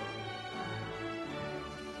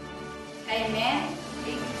 Cayman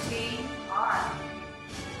Lady Jane R.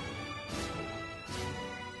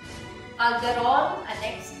 Calderon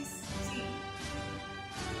Alexis C.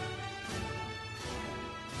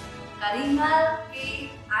 Karingal K.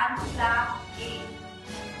 Angela A.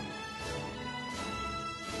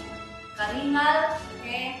 Karingal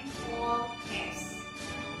Ken Paul S.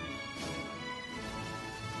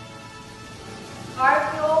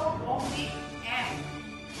 Carpio Romic M.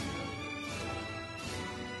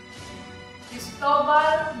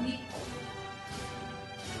 Cristobal Nico.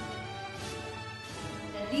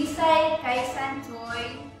 Dalisay Kaisan Joy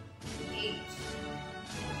H.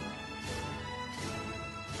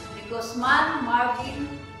 De Guzman Marvin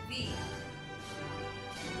V.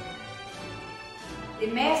 De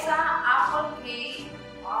Mesa Apple K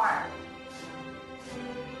R.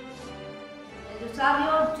 De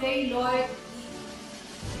Rosario J. Lloyd E.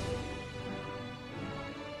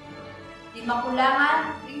 De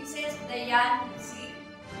Maculangan Princess Dayan C.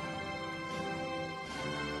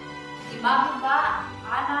 De Mabiba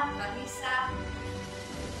Ana Carissa.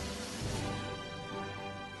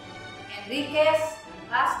 Enriquez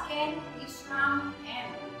Rasken Ishram M.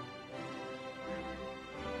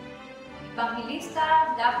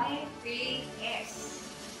 Evangelista Daphne K. S.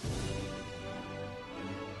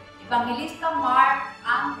 Evangelista Mark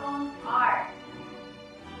Anton R.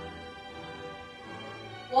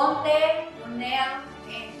 Ponte Ronel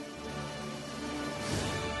N.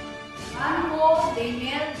 Mango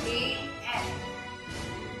Daniel J. F.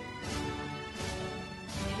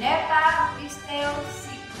 Neta Cristel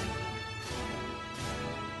C.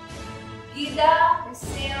 Gida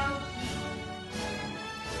Giselle E.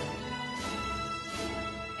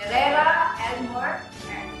 Herrera Elmore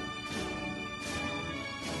F.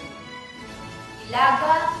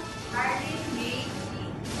 Ilagan Arlene May E.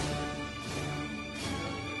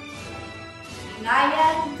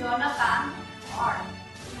 Inayan Jonathan R.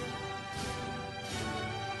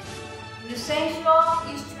 Inocencio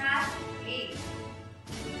Istran A.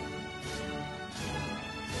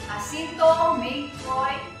 Jacinto May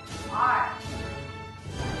Troy R.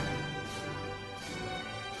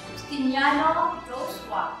 Justiniano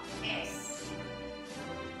Joshua S.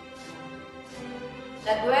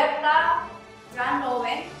 La Duerta John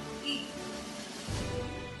Lowen E.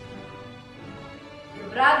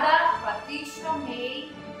 Librada Patricia May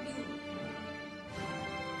U.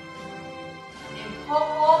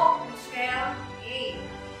 Empoco Michelle A.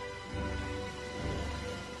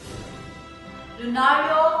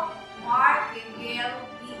 Lunario Mark Gabriel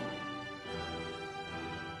E.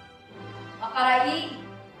 Makaraig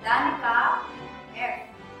Danica F.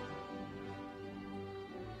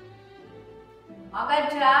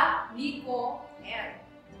 Magadja Nico L.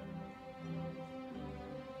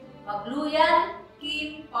 Magluyan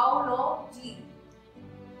Kim Paulo G.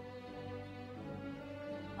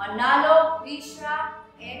 Manalo Risha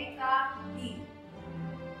Erika D.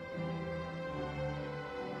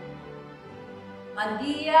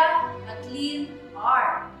 Mandia Kathleen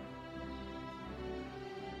R.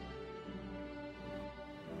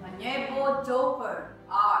 Manyebo Joker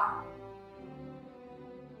R.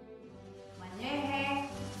 Manyehe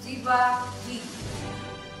Ziba D.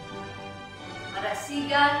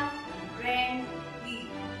 Marasigan Ren D.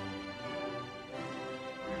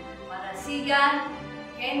 Marasigan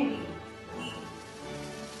Candy D.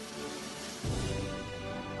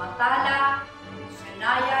 Matala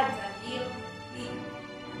Shania Janil D.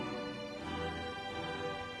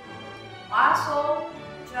 Maso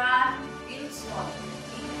John Wilson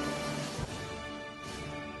D.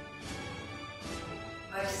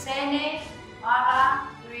 Arsene Mara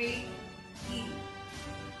Gray D.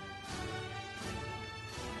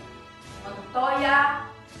 Montoya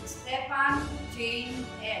Stefan Jane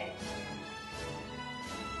L.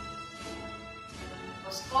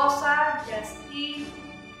 Moscosa Justine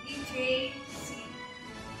E.J. C.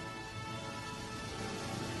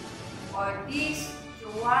 Ortiz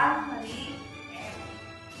Joan Marie M.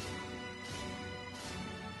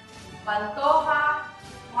 Pantoja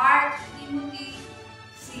Mark Timothy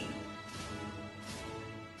C.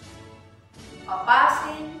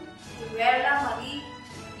 Papasin Joella Marie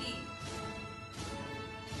D.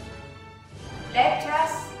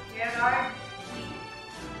 Lechas Gerard D.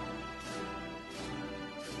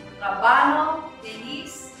 Rabano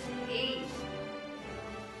Denise A.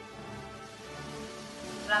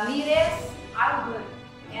 Ramirez Albert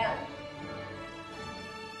L.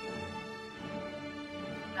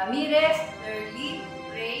 Ramirez Derly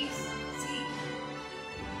Grace C.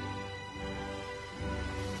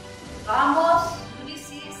 Ramos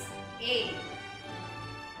Ulysses A.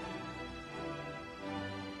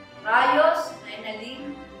 Rayos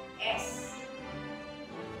Renaline S.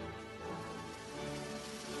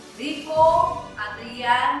 Rico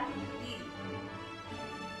Adrian D.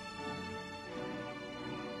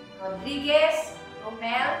 Rodriguez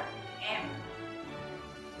Romel M.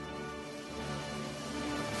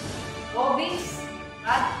 Robis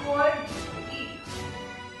Radford D.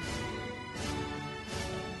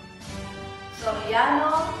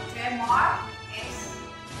 Soriano Tremar S.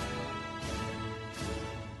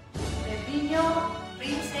 Trevino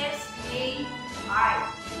Princess A. I.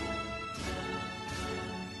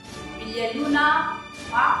 Villaluna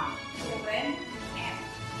Mac Joven M.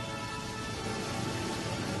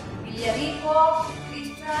 Villarico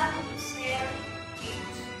Christian Ser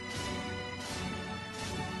H.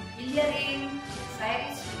 Villarin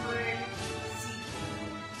Cyrus Word C.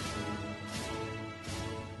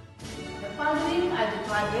 The following are the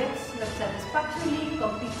graduates who have satisfactorily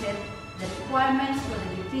completed the requirements for the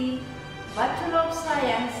degree Bachelor of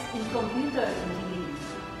Science in Computer Engineering.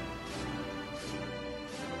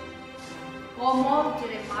 Como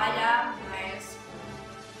Jeremiah Miles,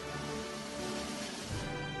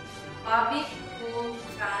 Babik Paul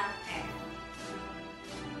Chan F.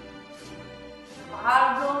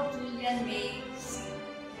 Fajardo Julian May C.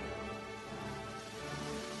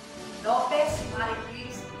 Lopez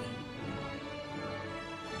Maricris E.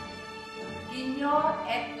 Guinyo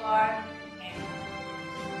Edgar M.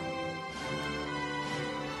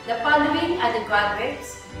 The following are the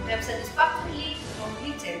graduates who have satisfactorily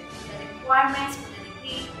completed the requirements for the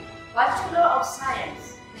degree Bachelor of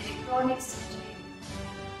Science in Electronics Engineering.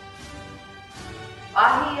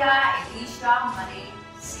 Bahia Elisha Marie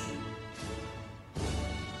C.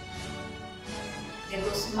 De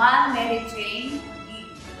Guzman Mary Jane D.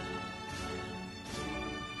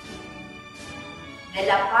 De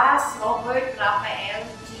La Paz Robert Rafael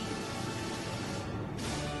G.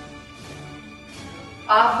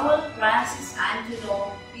 Pablo Francis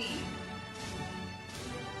Angelo B.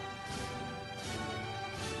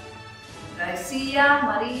 Garcia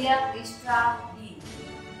Maria Crista D.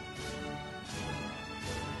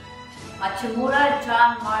 Machimura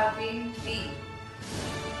John Marvin B.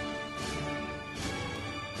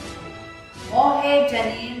 Mohe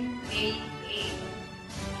Janine May A.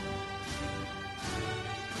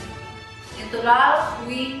 Natural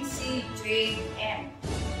Queen C. J. M.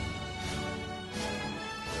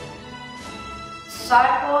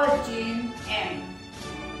 Sarko Jean M.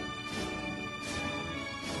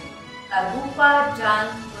 Lagupa John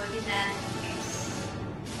Ferdinand S.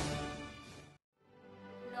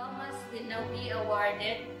 Diplomas will now be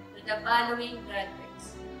awarded to the following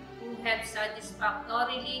graduates who have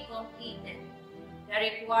satisfactorily completed the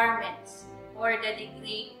requirements for the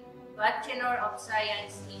degree Bachelor of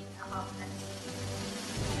Science in Accountancy.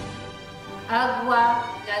 Agua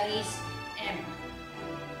Garis M.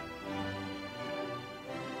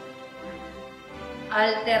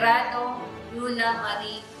 Alterado Yula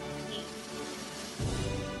Marie D.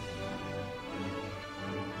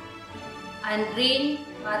 Andrin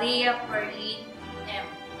Maria Perlin M.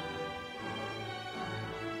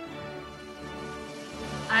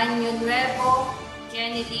 Año Nuevo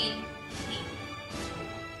Jeneline D.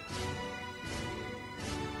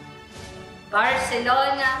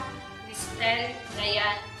 Barcelona Cristel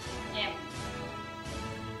Gayan M.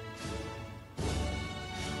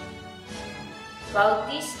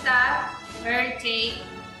 Bautista Merte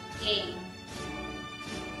A.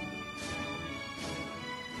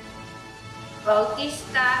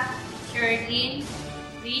 Bautista Sherlyn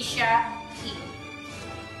Risha E.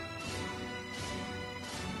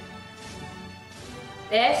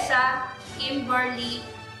 Bessa Kimberly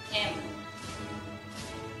M.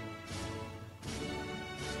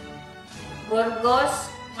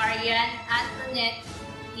 Burgos Marian Antoinette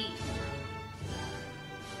E.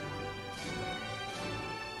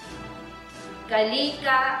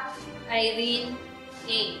 Galika Irene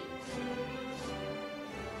A.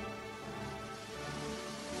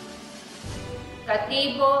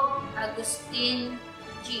 Katibo Agustin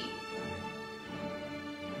G.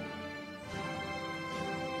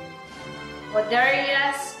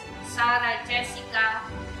 Odarias Sara Jessica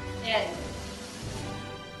L.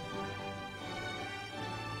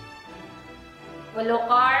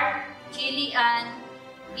 Golokar Chilian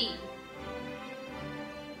P.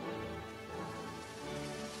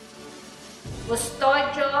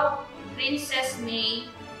 Custodio Princess May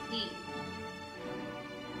D.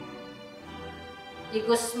 De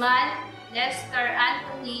Guzman Lester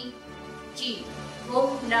Anthony G.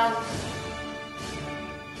 Cum laude.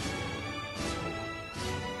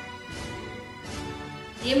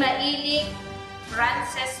 Di Mailig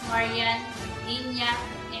Frances Marian Linya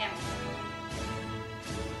M.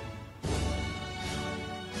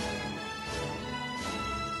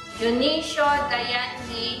 Dionisio Dayan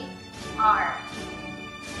May R.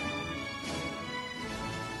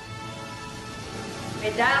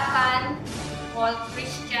 Bedakan Paul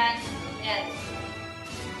Christian L.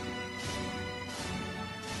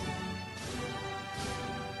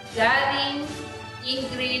 Garing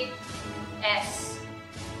Ingrid S.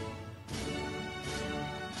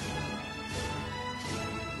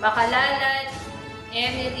 Makalalad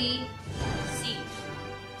Emery C.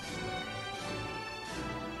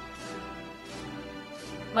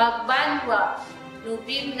 Magbanwa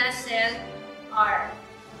Lubim Nasel R.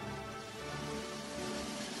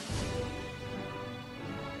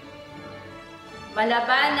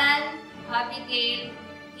 Malabanan Abigail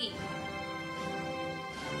E.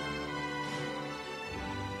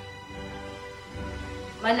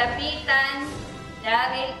 Malapitan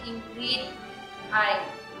Daryl Ingrid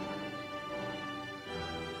I.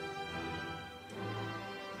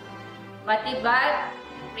 Matibag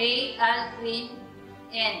Ray Aldrin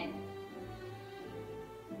N.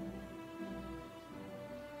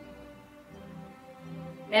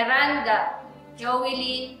 Miranda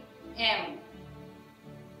Joelyn M.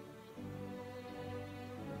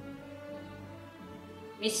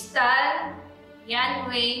 Mistal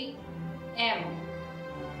Yanway M.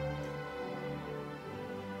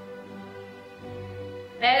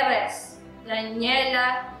 Perez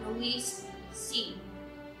Daniela Luis C.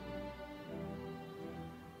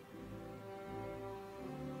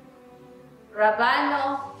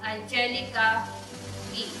 Rabano Angelica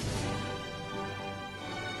P.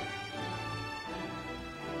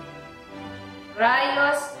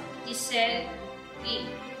 Rayos Giselle P.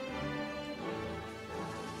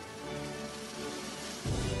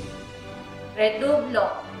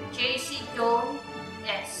 Redublo JC Joan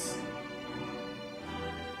S.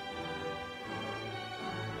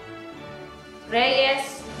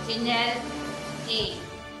 Reyes Janelle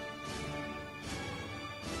A.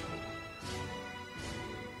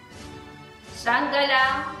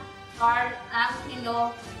 Sanggalang Carl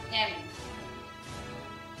Angelo M.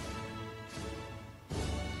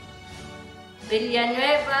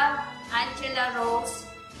 Villanueva Angela Rose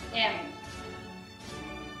M.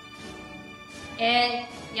 And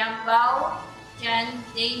Yambao Jan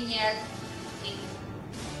Daniel A.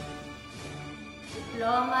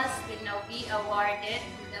 Diplomas will now be awarded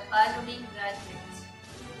to the following graduates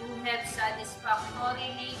who have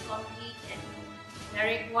satisfactorily completed the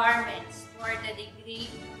requirements for the degree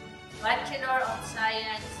Bachelor of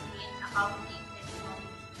Science in Accounting Technology.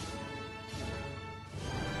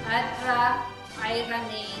 Adra Ira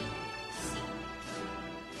May C.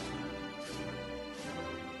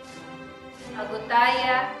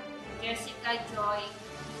 Agutaya Jessica Joy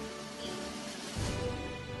E.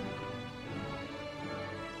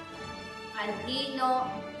 Andino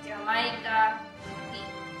Jamaica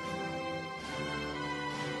E.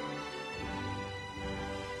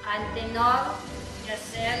 Antenor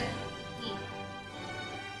Yasel E.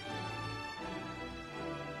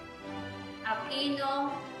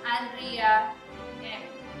 Aquino Andrea M.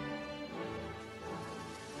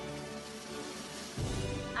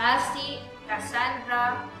 Asi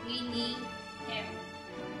Cassandra Winnie M.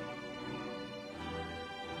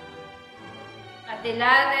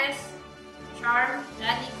 Adelares Charm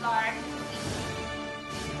Lanicar E.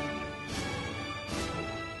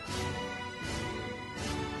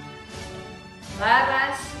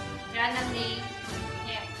 Baras Janame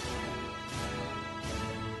M.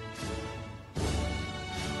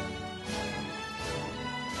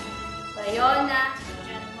 Bayona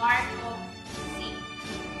Gianmarco C.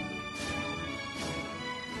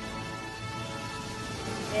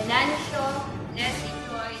 Venancio Leslie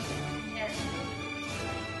Joy S.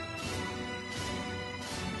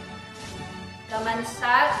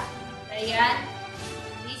 Kamansag Dayan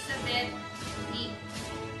Elizabeth E.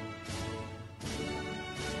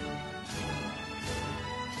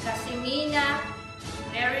 Casimina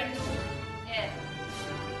Mary Lou L.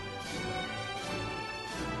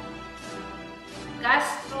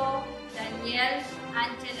 Castro Daniel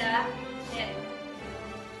Angela L.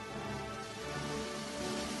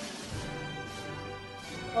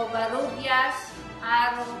 Covarrubias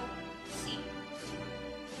Aro C.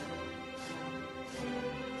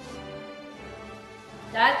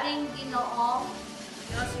 Dating Ginoong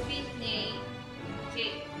Josephine Nay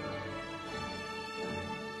J.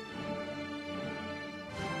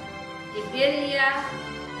 Ibelia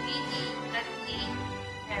Winnie Kathleen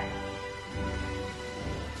M.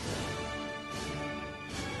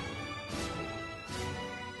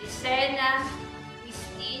 Isena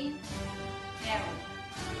Christine M.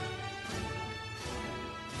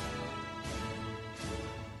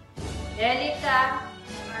 Delica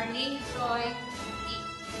Arlene Joy E.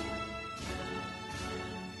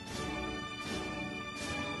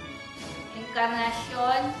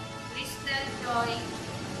 Encarnacion Crystal Joy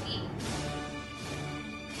E.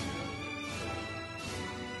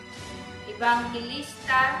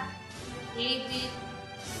 Evangelista David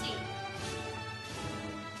C.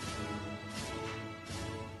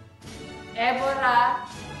 Deborah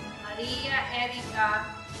Maria Erica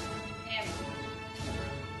M.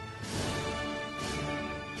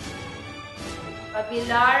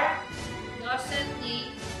 Pabilar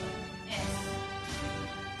Jocelyn S.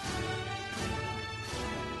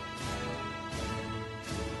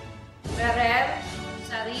 Ferrer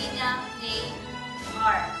Sarina Nay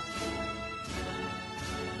R.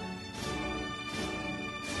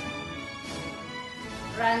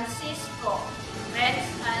 Francisco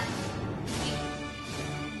Rensan P.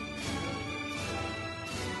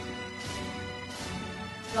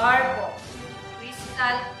 Garbo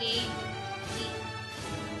Crystal K. E.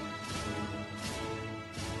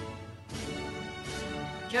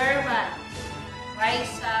 German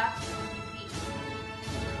Raisa P.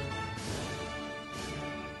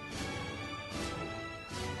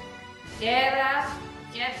 Dera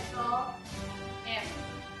Jethro M.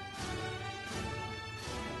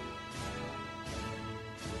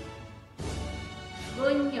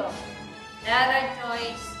 Gunyo Dara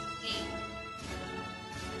Joyce A.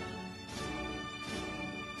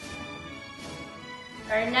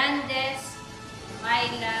 Hernandez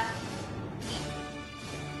Myla E.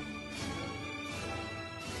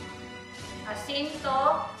 Jacinto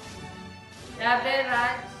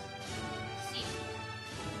Daveraj C.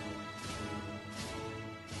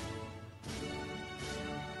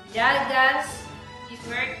 Llagas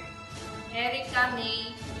Ibert Erica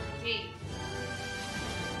May J.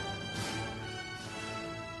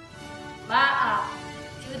 Maa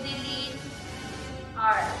Judeline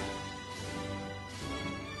R.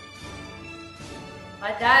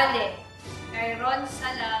 Madale Kairon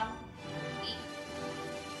Salam E.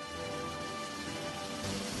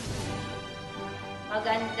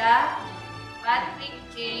 Maganda Patrick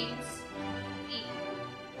James E.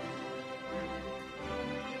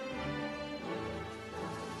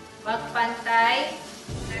 Magpantay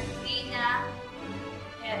Katrina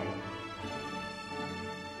L.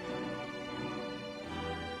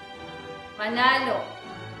 Manalo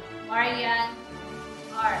Marian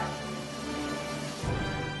R.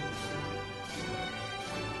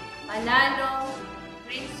 Manalo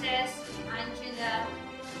Princess Angela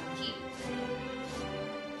G.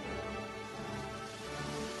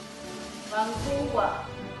 Bangkuwa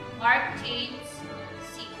Mark James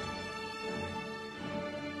C.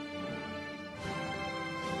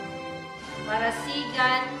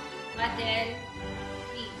 Marasigan Madel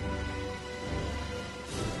E.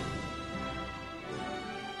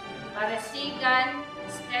 Marasigan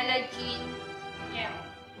Stella Jean M.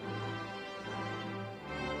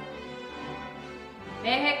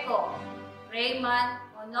 Mexico Raymond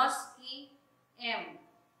Onoski M.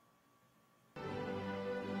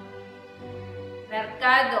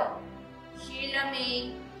 Mercado Sheila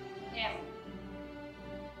May M.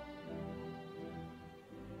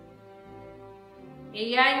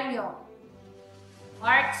 Eyanyo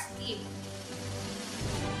Mark Steve.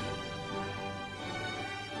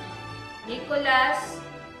 Nicholas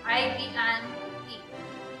Ivy Ann T.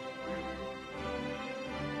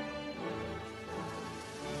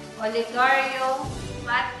 Olegario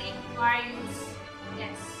Patrick Marius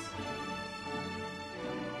S.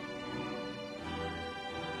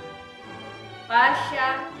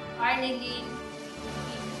 Pasha Arneline T.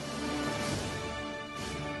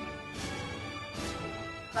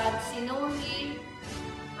 Pagsinuhin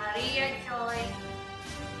Maria Joy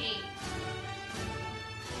A.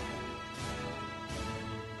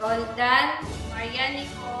 Roldan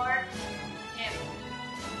Marianicor M.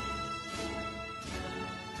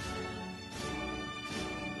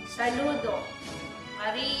 Saludo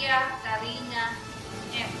Maria Karina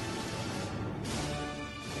M.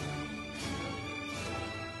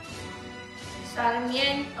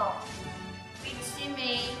 Sarmiento,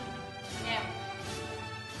 Pixime, M.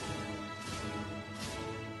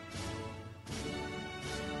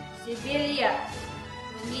 Sevilla,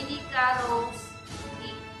 Dominica Rose, D.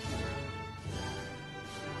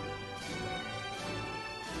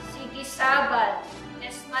 Sigisabal,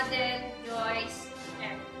 Esmadel Joyce,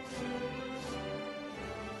 M.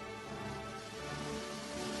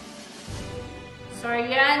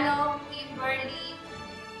 Soriano, Kimberly,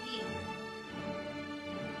 D.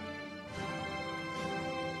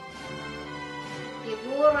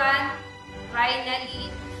 Tiburan, Rinaldi,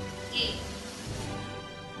 A.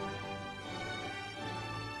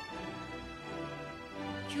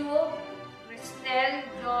 Chu, Cristel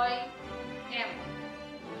Joy, M.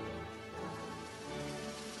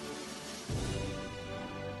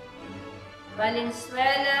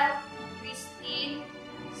 Valenzuela, Christine,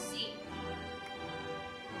 C.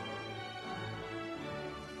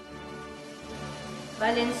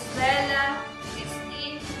 Valenzuela,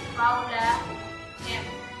 Christine, Paula, M.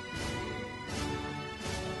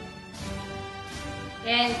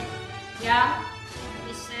 And Young,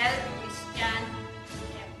 Michelle, Christian,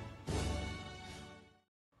 M.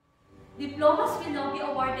 Diplomas will now be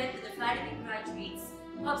awarded to the following graduates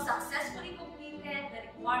who have successfully completed the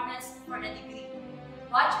requirements for the degree: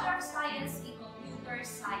 Bachelor of Science in Computer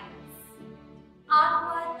Science,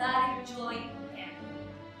 Aqua Dari Joy M.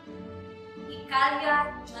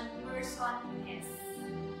 Icalia John Person S.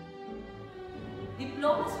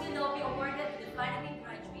 Diplomas will now be awarded to the following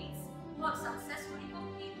graduates who have successfully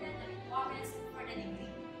completed the requirements for the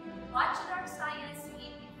degree: Bachelor of Science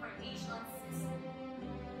in Information System.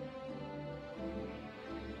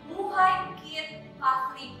 Buhay Kit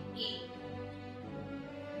Patrick A.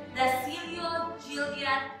 Dacilio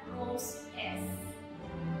Jillian Rose S.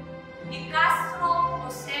 Di Castro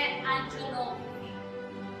Jose Angelo V.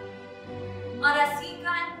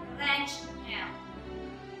 Marasigan Ranch M.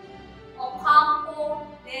 Ocampo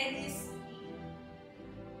Dennis E.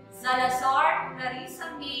 Salazar Larissa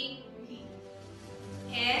May B.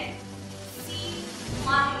 and C.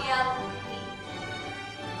 Mariel A.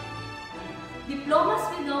 Diplomas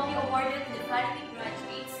will now be awarded to the following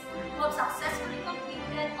graduates who have successfully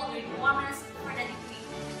completed all the requirements for the degree: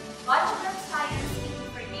 Bachelor of Science in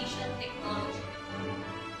Information Technology.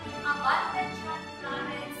 Abante John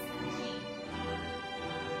Clarence G.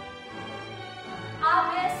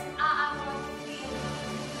 Aves Aamon Phil.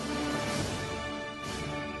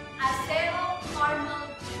 Acero Carmel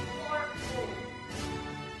Victor O.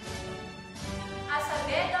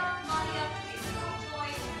 Azabeda Maria Crystal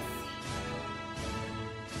Joyce C.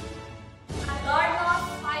 Adarno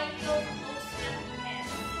Saito Joseph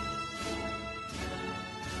S.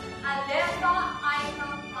 Alerta Aina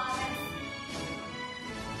Flores.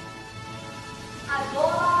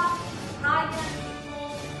 Adora Ryan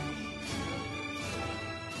Nicole.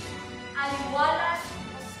 Aliwalas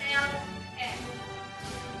Josel M.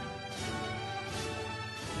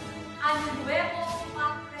 Anuevo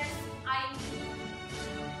Patres Aini.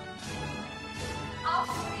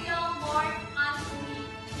 Austria Mark Anthony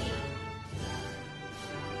A.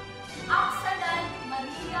 Axalan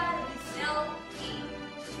Maria Rizal A.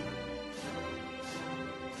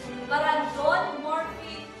 Barandon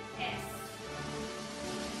Morphy S.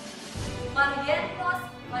 Marientos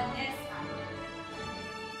Vanessa.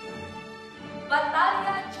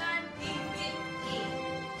 Batalia John David A.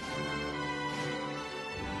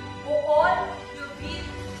 Bool David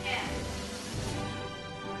M.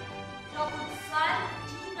 Kabutsan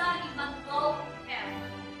Judah Emmanuel M.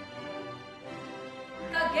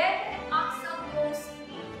 Kagete Axel Rose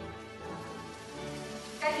A.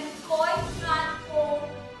 Kalinkoy John O.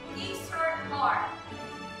 Caesar R.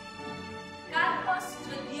 Cantos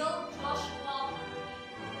Jadil Joshua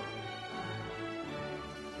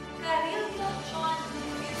Carillo John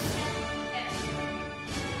Pearson M.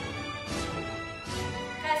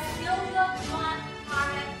 Castillo John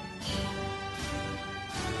Karen A.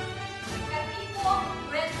 Catino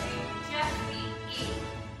Frederick Jeffrey A.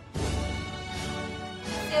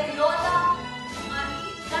 Seriola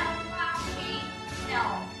Marie Danica Shane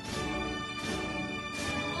L.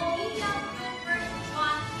 Comilla Gilbert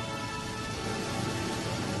John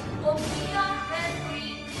Comilla Henry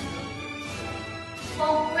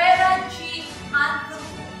Conquera G. Andrew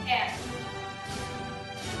M.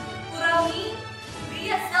 Kurami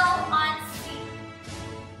Riazel Man C.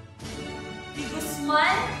 Di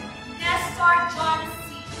Guzman Nestor John C.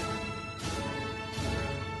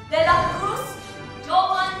 De la Cruz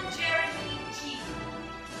Joan Jeremy G.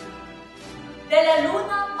 De la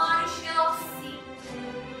Luna Marichelle C.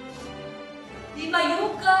 Di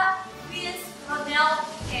Mayuga Vince Ronel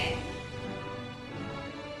N.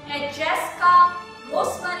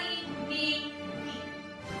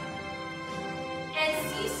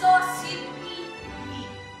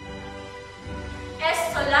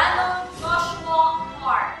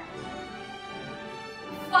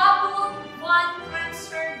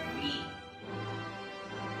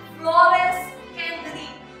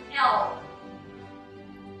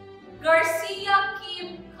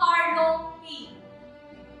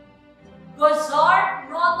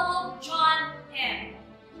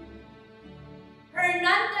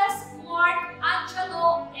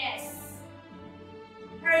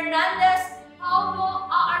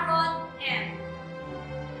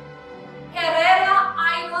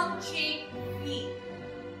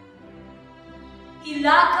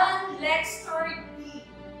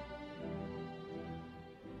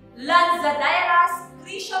 Lanzadairas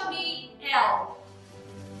Krisha May L.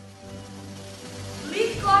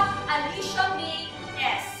 Ricot Alicia May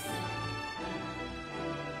S.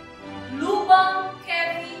 Lubang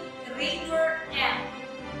Kevin Raynor M.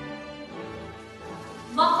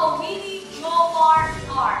 Makawili Jomar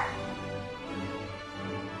R.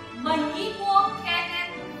 Manibo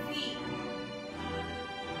Kenneth V.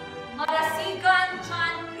 Marasigan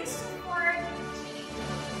John Christopher G.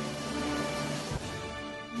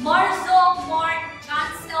 Marzo Mark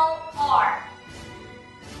Jansel R.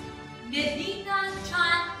 Medina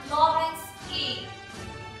John Lawrence A.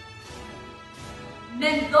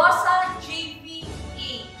 Mendoza JV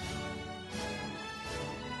A.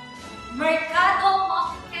 Mercado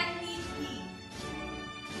McKenny D.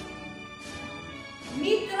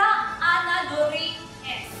 Mitra Ana Lorraine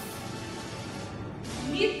S.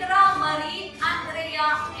 Mitra Marie Andrea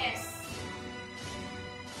S.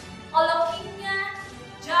 Olokinya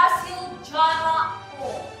Jasil Jara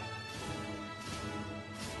O.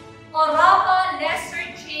 Oraba Lester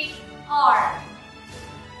J. R.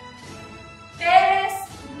 Perez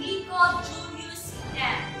Nico Julius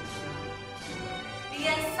M.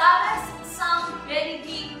 Piensares Sam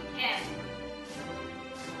Benedict M.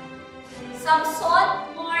 Samson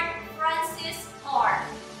Mark Francis R.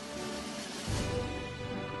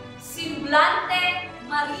 Simblante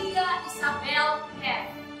Maria Isabel F.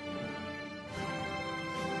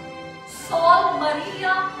 Sol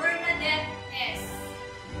Maria Bernadette S.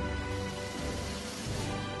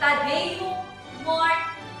 Tadeo Mark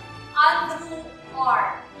Andrew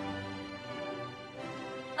R.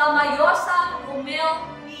 Tamayosa Romel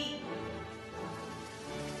B.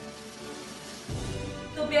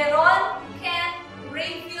 Tuberon Ken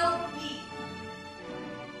Rayfield B.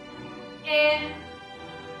 And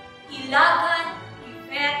Ilagan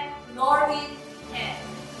Yvette Lauren N.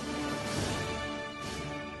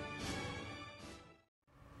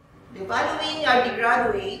 The following are the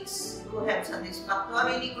graduates who have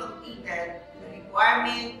satisfactorily completed the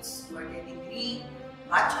requirements for the degree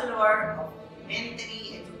Bachelor of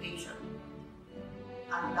Elementary Education.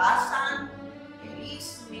 Andasan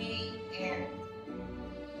Elise May N.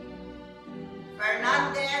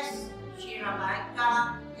 Fernandez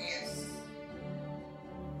Shiramaika S.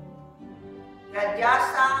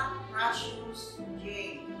 Gadyasa Precious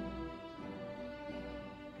J.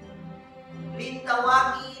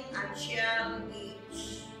 Lintawagin Anshel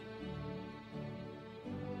H.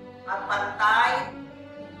 Magpantay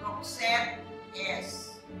Roxette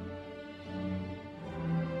S.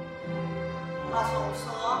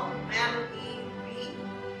 Masongso Melody B.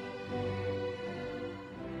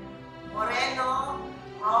 Moreno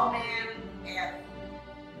Romel F.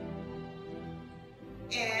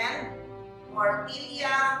 And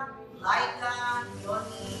Mortilia Laika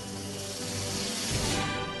Yoni.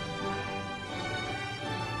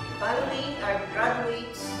 Following are the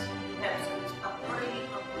graduates who have satisfactorily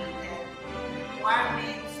completed the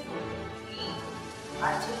requirements for the degree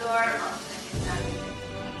Bachelor of Secondary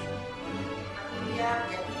Education. Maria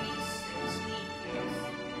Beatriz Celestine S.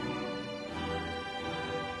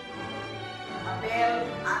 Abel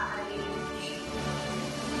Annalie G.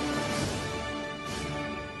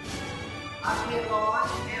 Apiron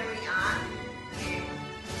Mary Ann M.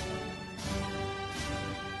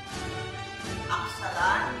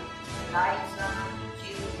 Aksalan Liza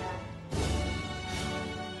Jillian.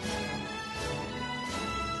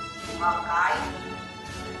 Makay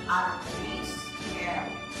Annalise L.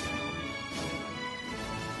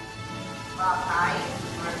 Makay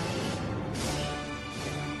Marlene C.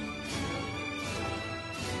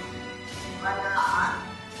 Manaan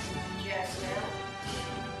Jessel E.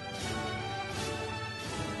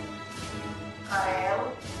 Karel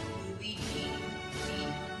Luigi B.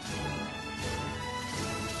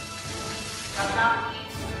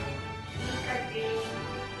 Katakis Ika J.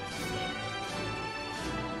 C.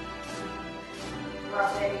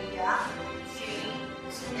 Raveria J.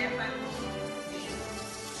 Stephanie C.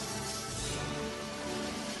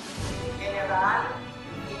 General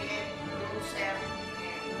Yen Joseph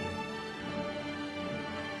N.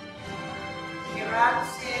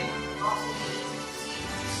 Gerardsen Rossi C.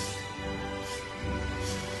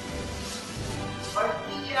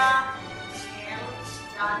 Ortia L.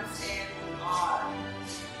 Johnson R.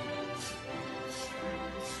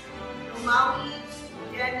 Lumawi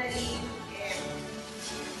Janeline M.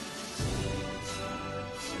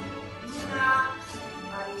 Luna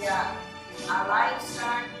Maria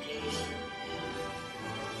Eliza J.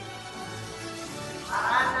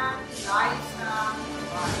 Marana Eliza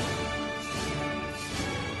Y.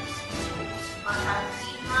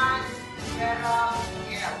 Makantihan Gerald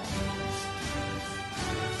L.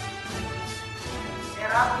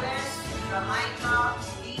 Miracles, Jamaica,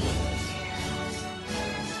 Lee, and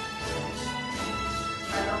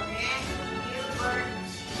Salome, Gilbert,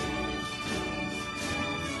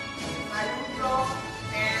 Saludo,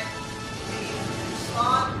 and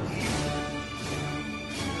Son, and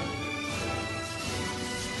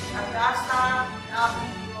Agasa,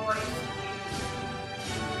 W. Joyce,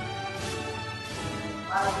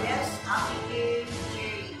 Valdez, Abigail, J.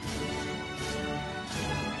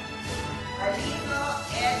 Alito,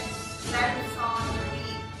 Ed, Samson, B.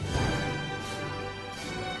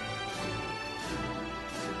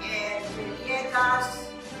 And Villegas,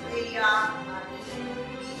 Leah, Marie,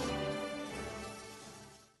 B.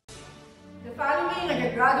 The following are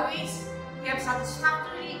the graduates who have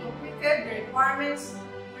satisfactorily completed the requirements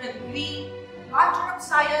for the degree Bachelor of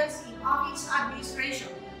Science in Office Administration.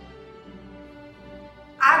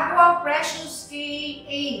 Agua Precious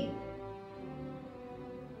K.A.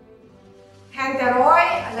 Henderoy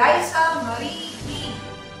Eliza Marie B.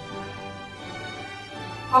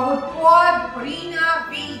 Pagudpod Corina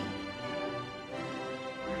V.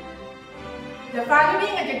 The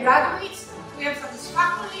following are the graduates who have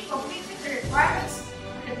satisfactorily completed the requirements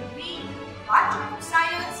for the degree Bachelor of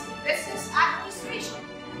Science in Business Administration.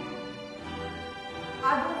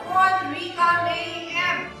 Adukon Rica May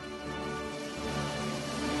M.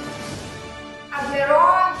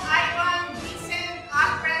 Agleron Ivan Vincent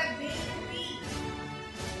Alfred Bain B.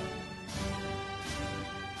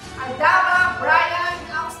 Aldaba Brian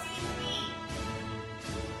Austin B.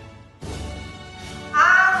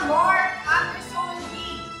 Mark Anderson B.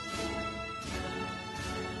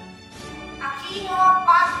 Aquino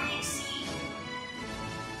Patrick C.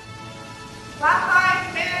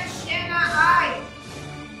 Bakay Ben Shena I.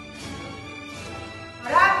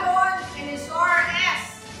 Brandon Elisor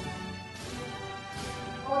S.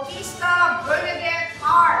 Bautista Bernadette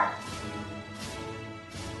R.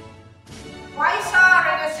 Waisa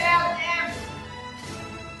Renacel M.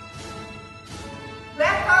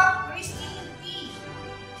 Becca Christine P.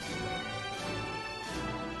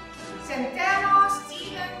 Centeno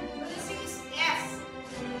Stephen Ulysses S.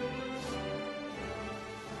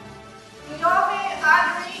 Cleove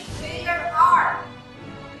Audrey Taylor R.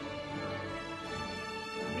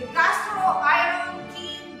 De Castro Iron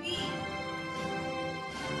King B.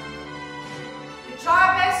 De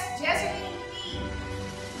Chavez Jesselyn P.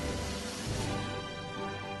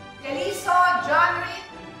 Deliso John Rick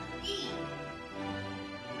P.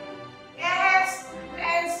 Ejes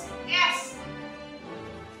Prince S.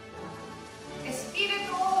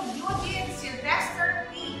 Espiritu Eugene Sylvester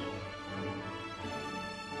P.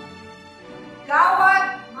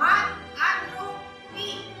 Gawad Man Andrew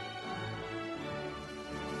P.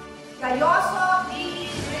 Gayoso Billy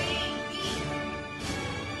Ray P.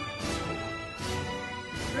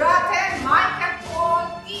 Bratton Michael Paul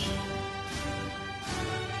T.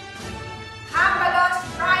 Hambalos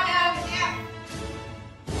Brian F.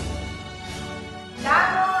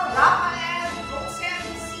 Lano Rafael Joseph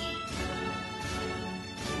C.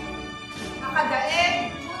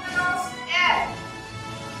 Makadaeg Junaros L.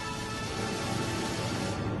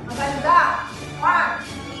 Maganda Juan P.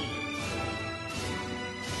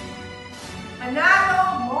 Manalo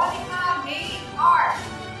Monica May R.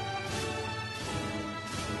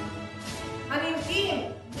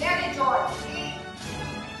 Manintim Mary Joy A.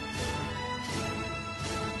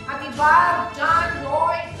 Matibag John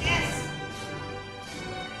Lloyd S.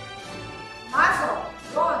 Mazo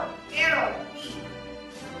Ron Errol P.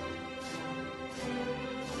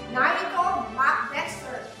 Naito Mac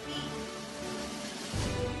Dexter P.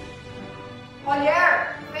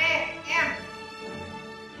 Collier Fe M.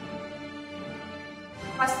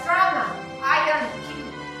 Pastrana Ian Q.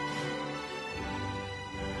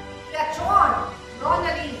 Lachon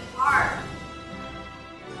Ronaldine R.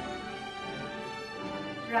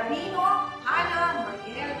 Rabino Hannah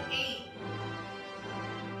Mariel A.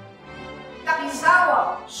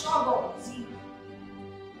 Takizawa Shogo Z.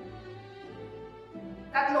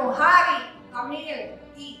 Tatlong Hari Camille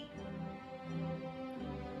T.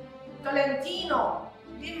 Tolentino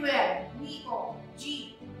Limuel Nico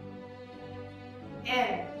G.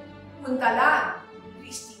 and Puntalan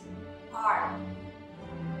Christine R.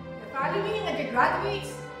 The following are the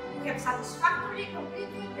graduates who have satisfactorily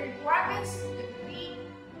completed the requirements of the degree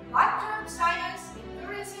Bachelor of Science in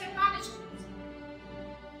Tourism Management.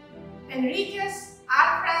 Enriquez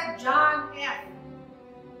Alfred John F.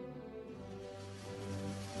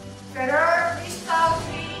 Ferrer Crystal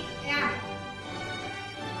Tree M.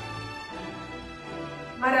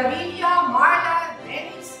 Maravilla Marla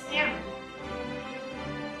Dennis M.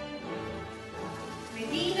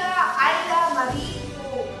 Medina Aida Marie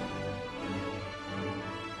O.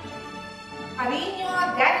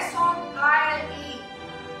 Carino Denison Kyle A.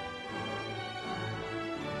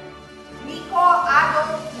 Nico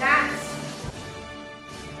Ado Lance.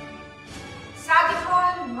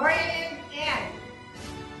 Sadicon Merlin N.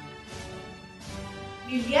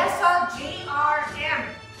 Ilyesa J.R.M.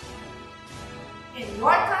 and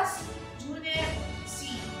Yorkas June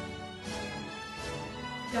C.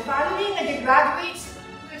 The following are the graduates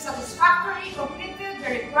who have satisfactorily completed the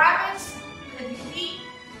requirements for the degree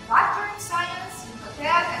Bachelor of Science in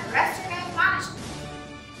Hotel and Restaurant Management.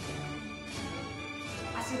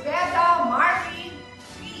 Aceveda Marvin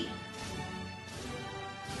B.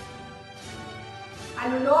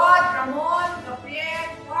 Alulod Ramon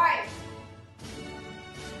Gabriel Y.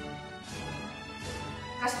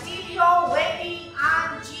 Castillo Wendy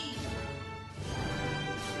Ann G.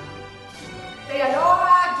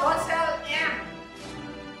 Tealoha Josel M.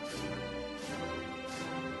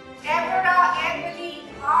 Evera Emily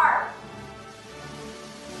R.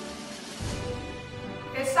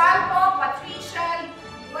 Tesalvo Patricia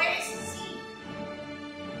West C.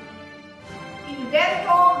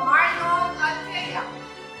 Invento Marion Altea.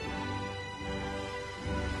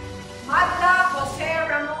 Madla Jose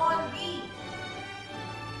Ramon B.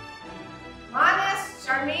 Manes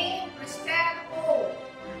Charmaine Christine O.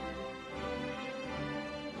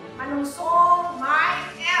 Manungsong Mai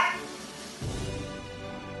F.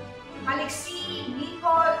 Maliksi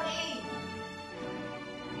Nicole A.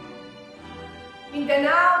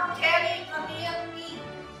 Mindanao Kelly Camille P.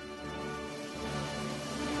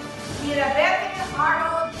 Mirabete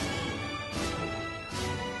Harold P.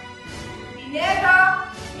 Pineda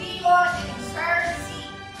Rio Elixir C.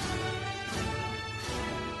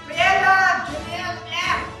 Priela Junel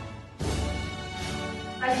M.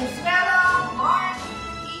 Valenzuela Mark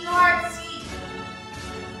Inord C.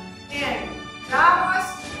 and Ramos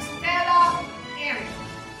Stella M.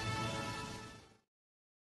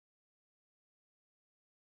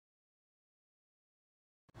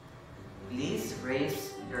 Please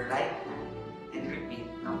raise your right hand and repeat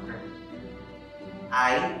after me.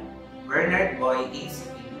 I, Bernard Boy A.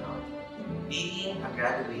 Cipino, being a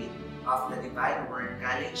graduate of the Divine Word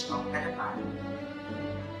College of CALAPAN,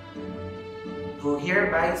 do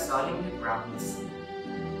hereby solemnly promise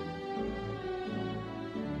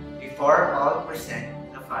before all present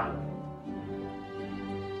the following: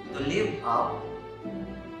 to live up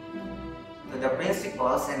to the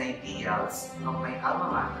principles and ideals of my alma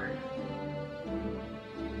mater,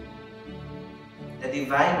 the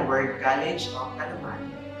Divine Word College of CALAPAN,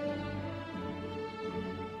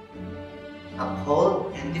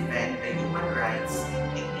 uphold and defend the human rights and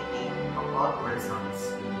dignity of all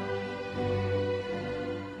persons,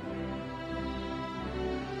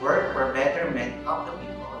 work for betterment of the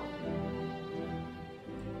people,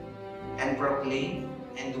 and proclaim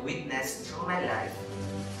and witness through my life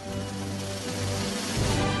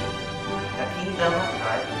the kingdom of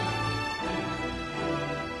God,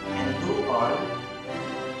 and do all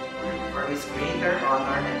for His greater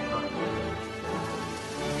honor and glory.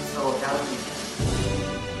 So help me.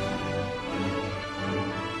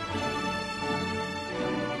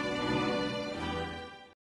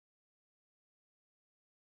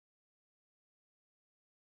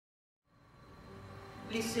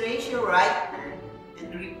 Please raise your right hand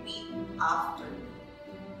and repeat after me.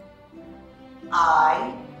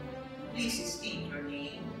 I, please state your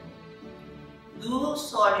name, do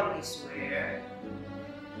solemnly swear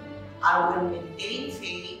I will maintain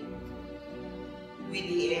faith with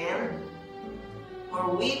the end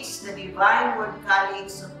for which the Divine Word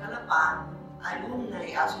College of CALAPAN Alumni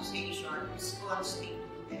Association is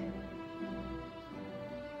constituted.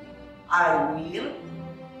 I will,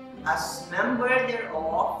 as member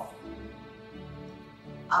thereof,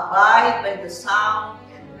 abide by the sound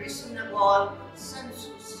and reasonable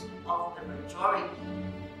consensus of the majority,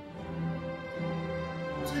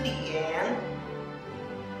 to the end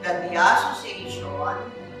that the association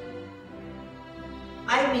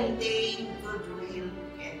might maintain goodwill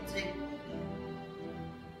and dignity.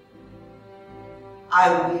 I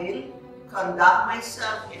will conduct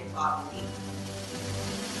myself in public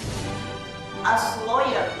as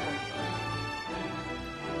loyal,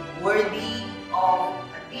 worthy of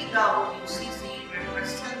a DWCC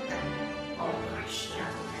representative of Christian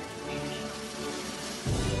education.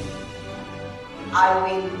 I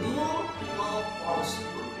will do no falsehood,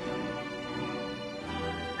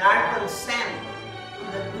 nor consent to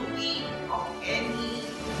the doing of any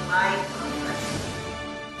my profession.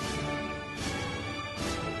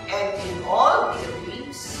 And in all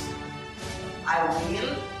dealings, I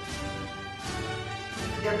will,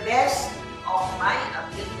 to the best of my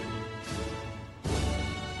ability,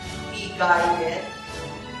 be guided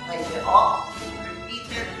by the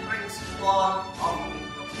oft-repeated principle of the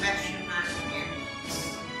professional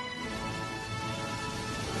ethics.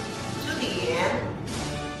 To the end,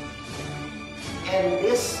 and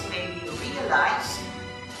this may be realized,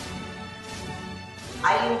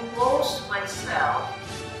 I impose myself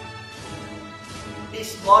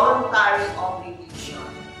this voluntary obligation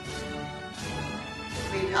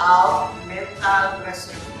without mental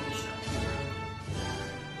reservation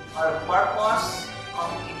or purpose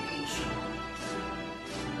of evasion.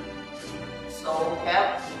 So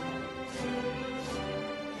help me.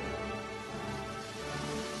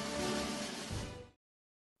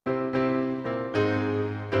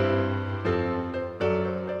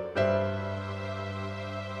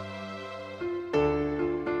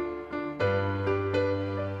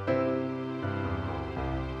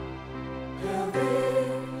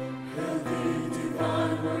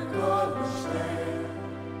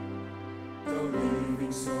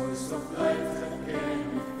 Source of life that can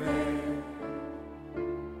be fair.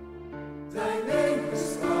 Thy name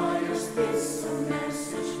inspires peace, a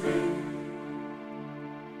message bring.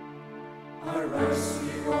 Arise,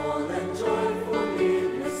 we all and joyfully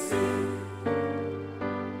we sing.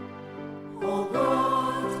 O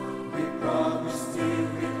God, we promise thee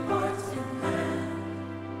with heart in hand,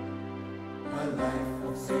 a life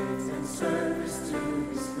of faith and service to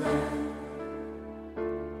His plan.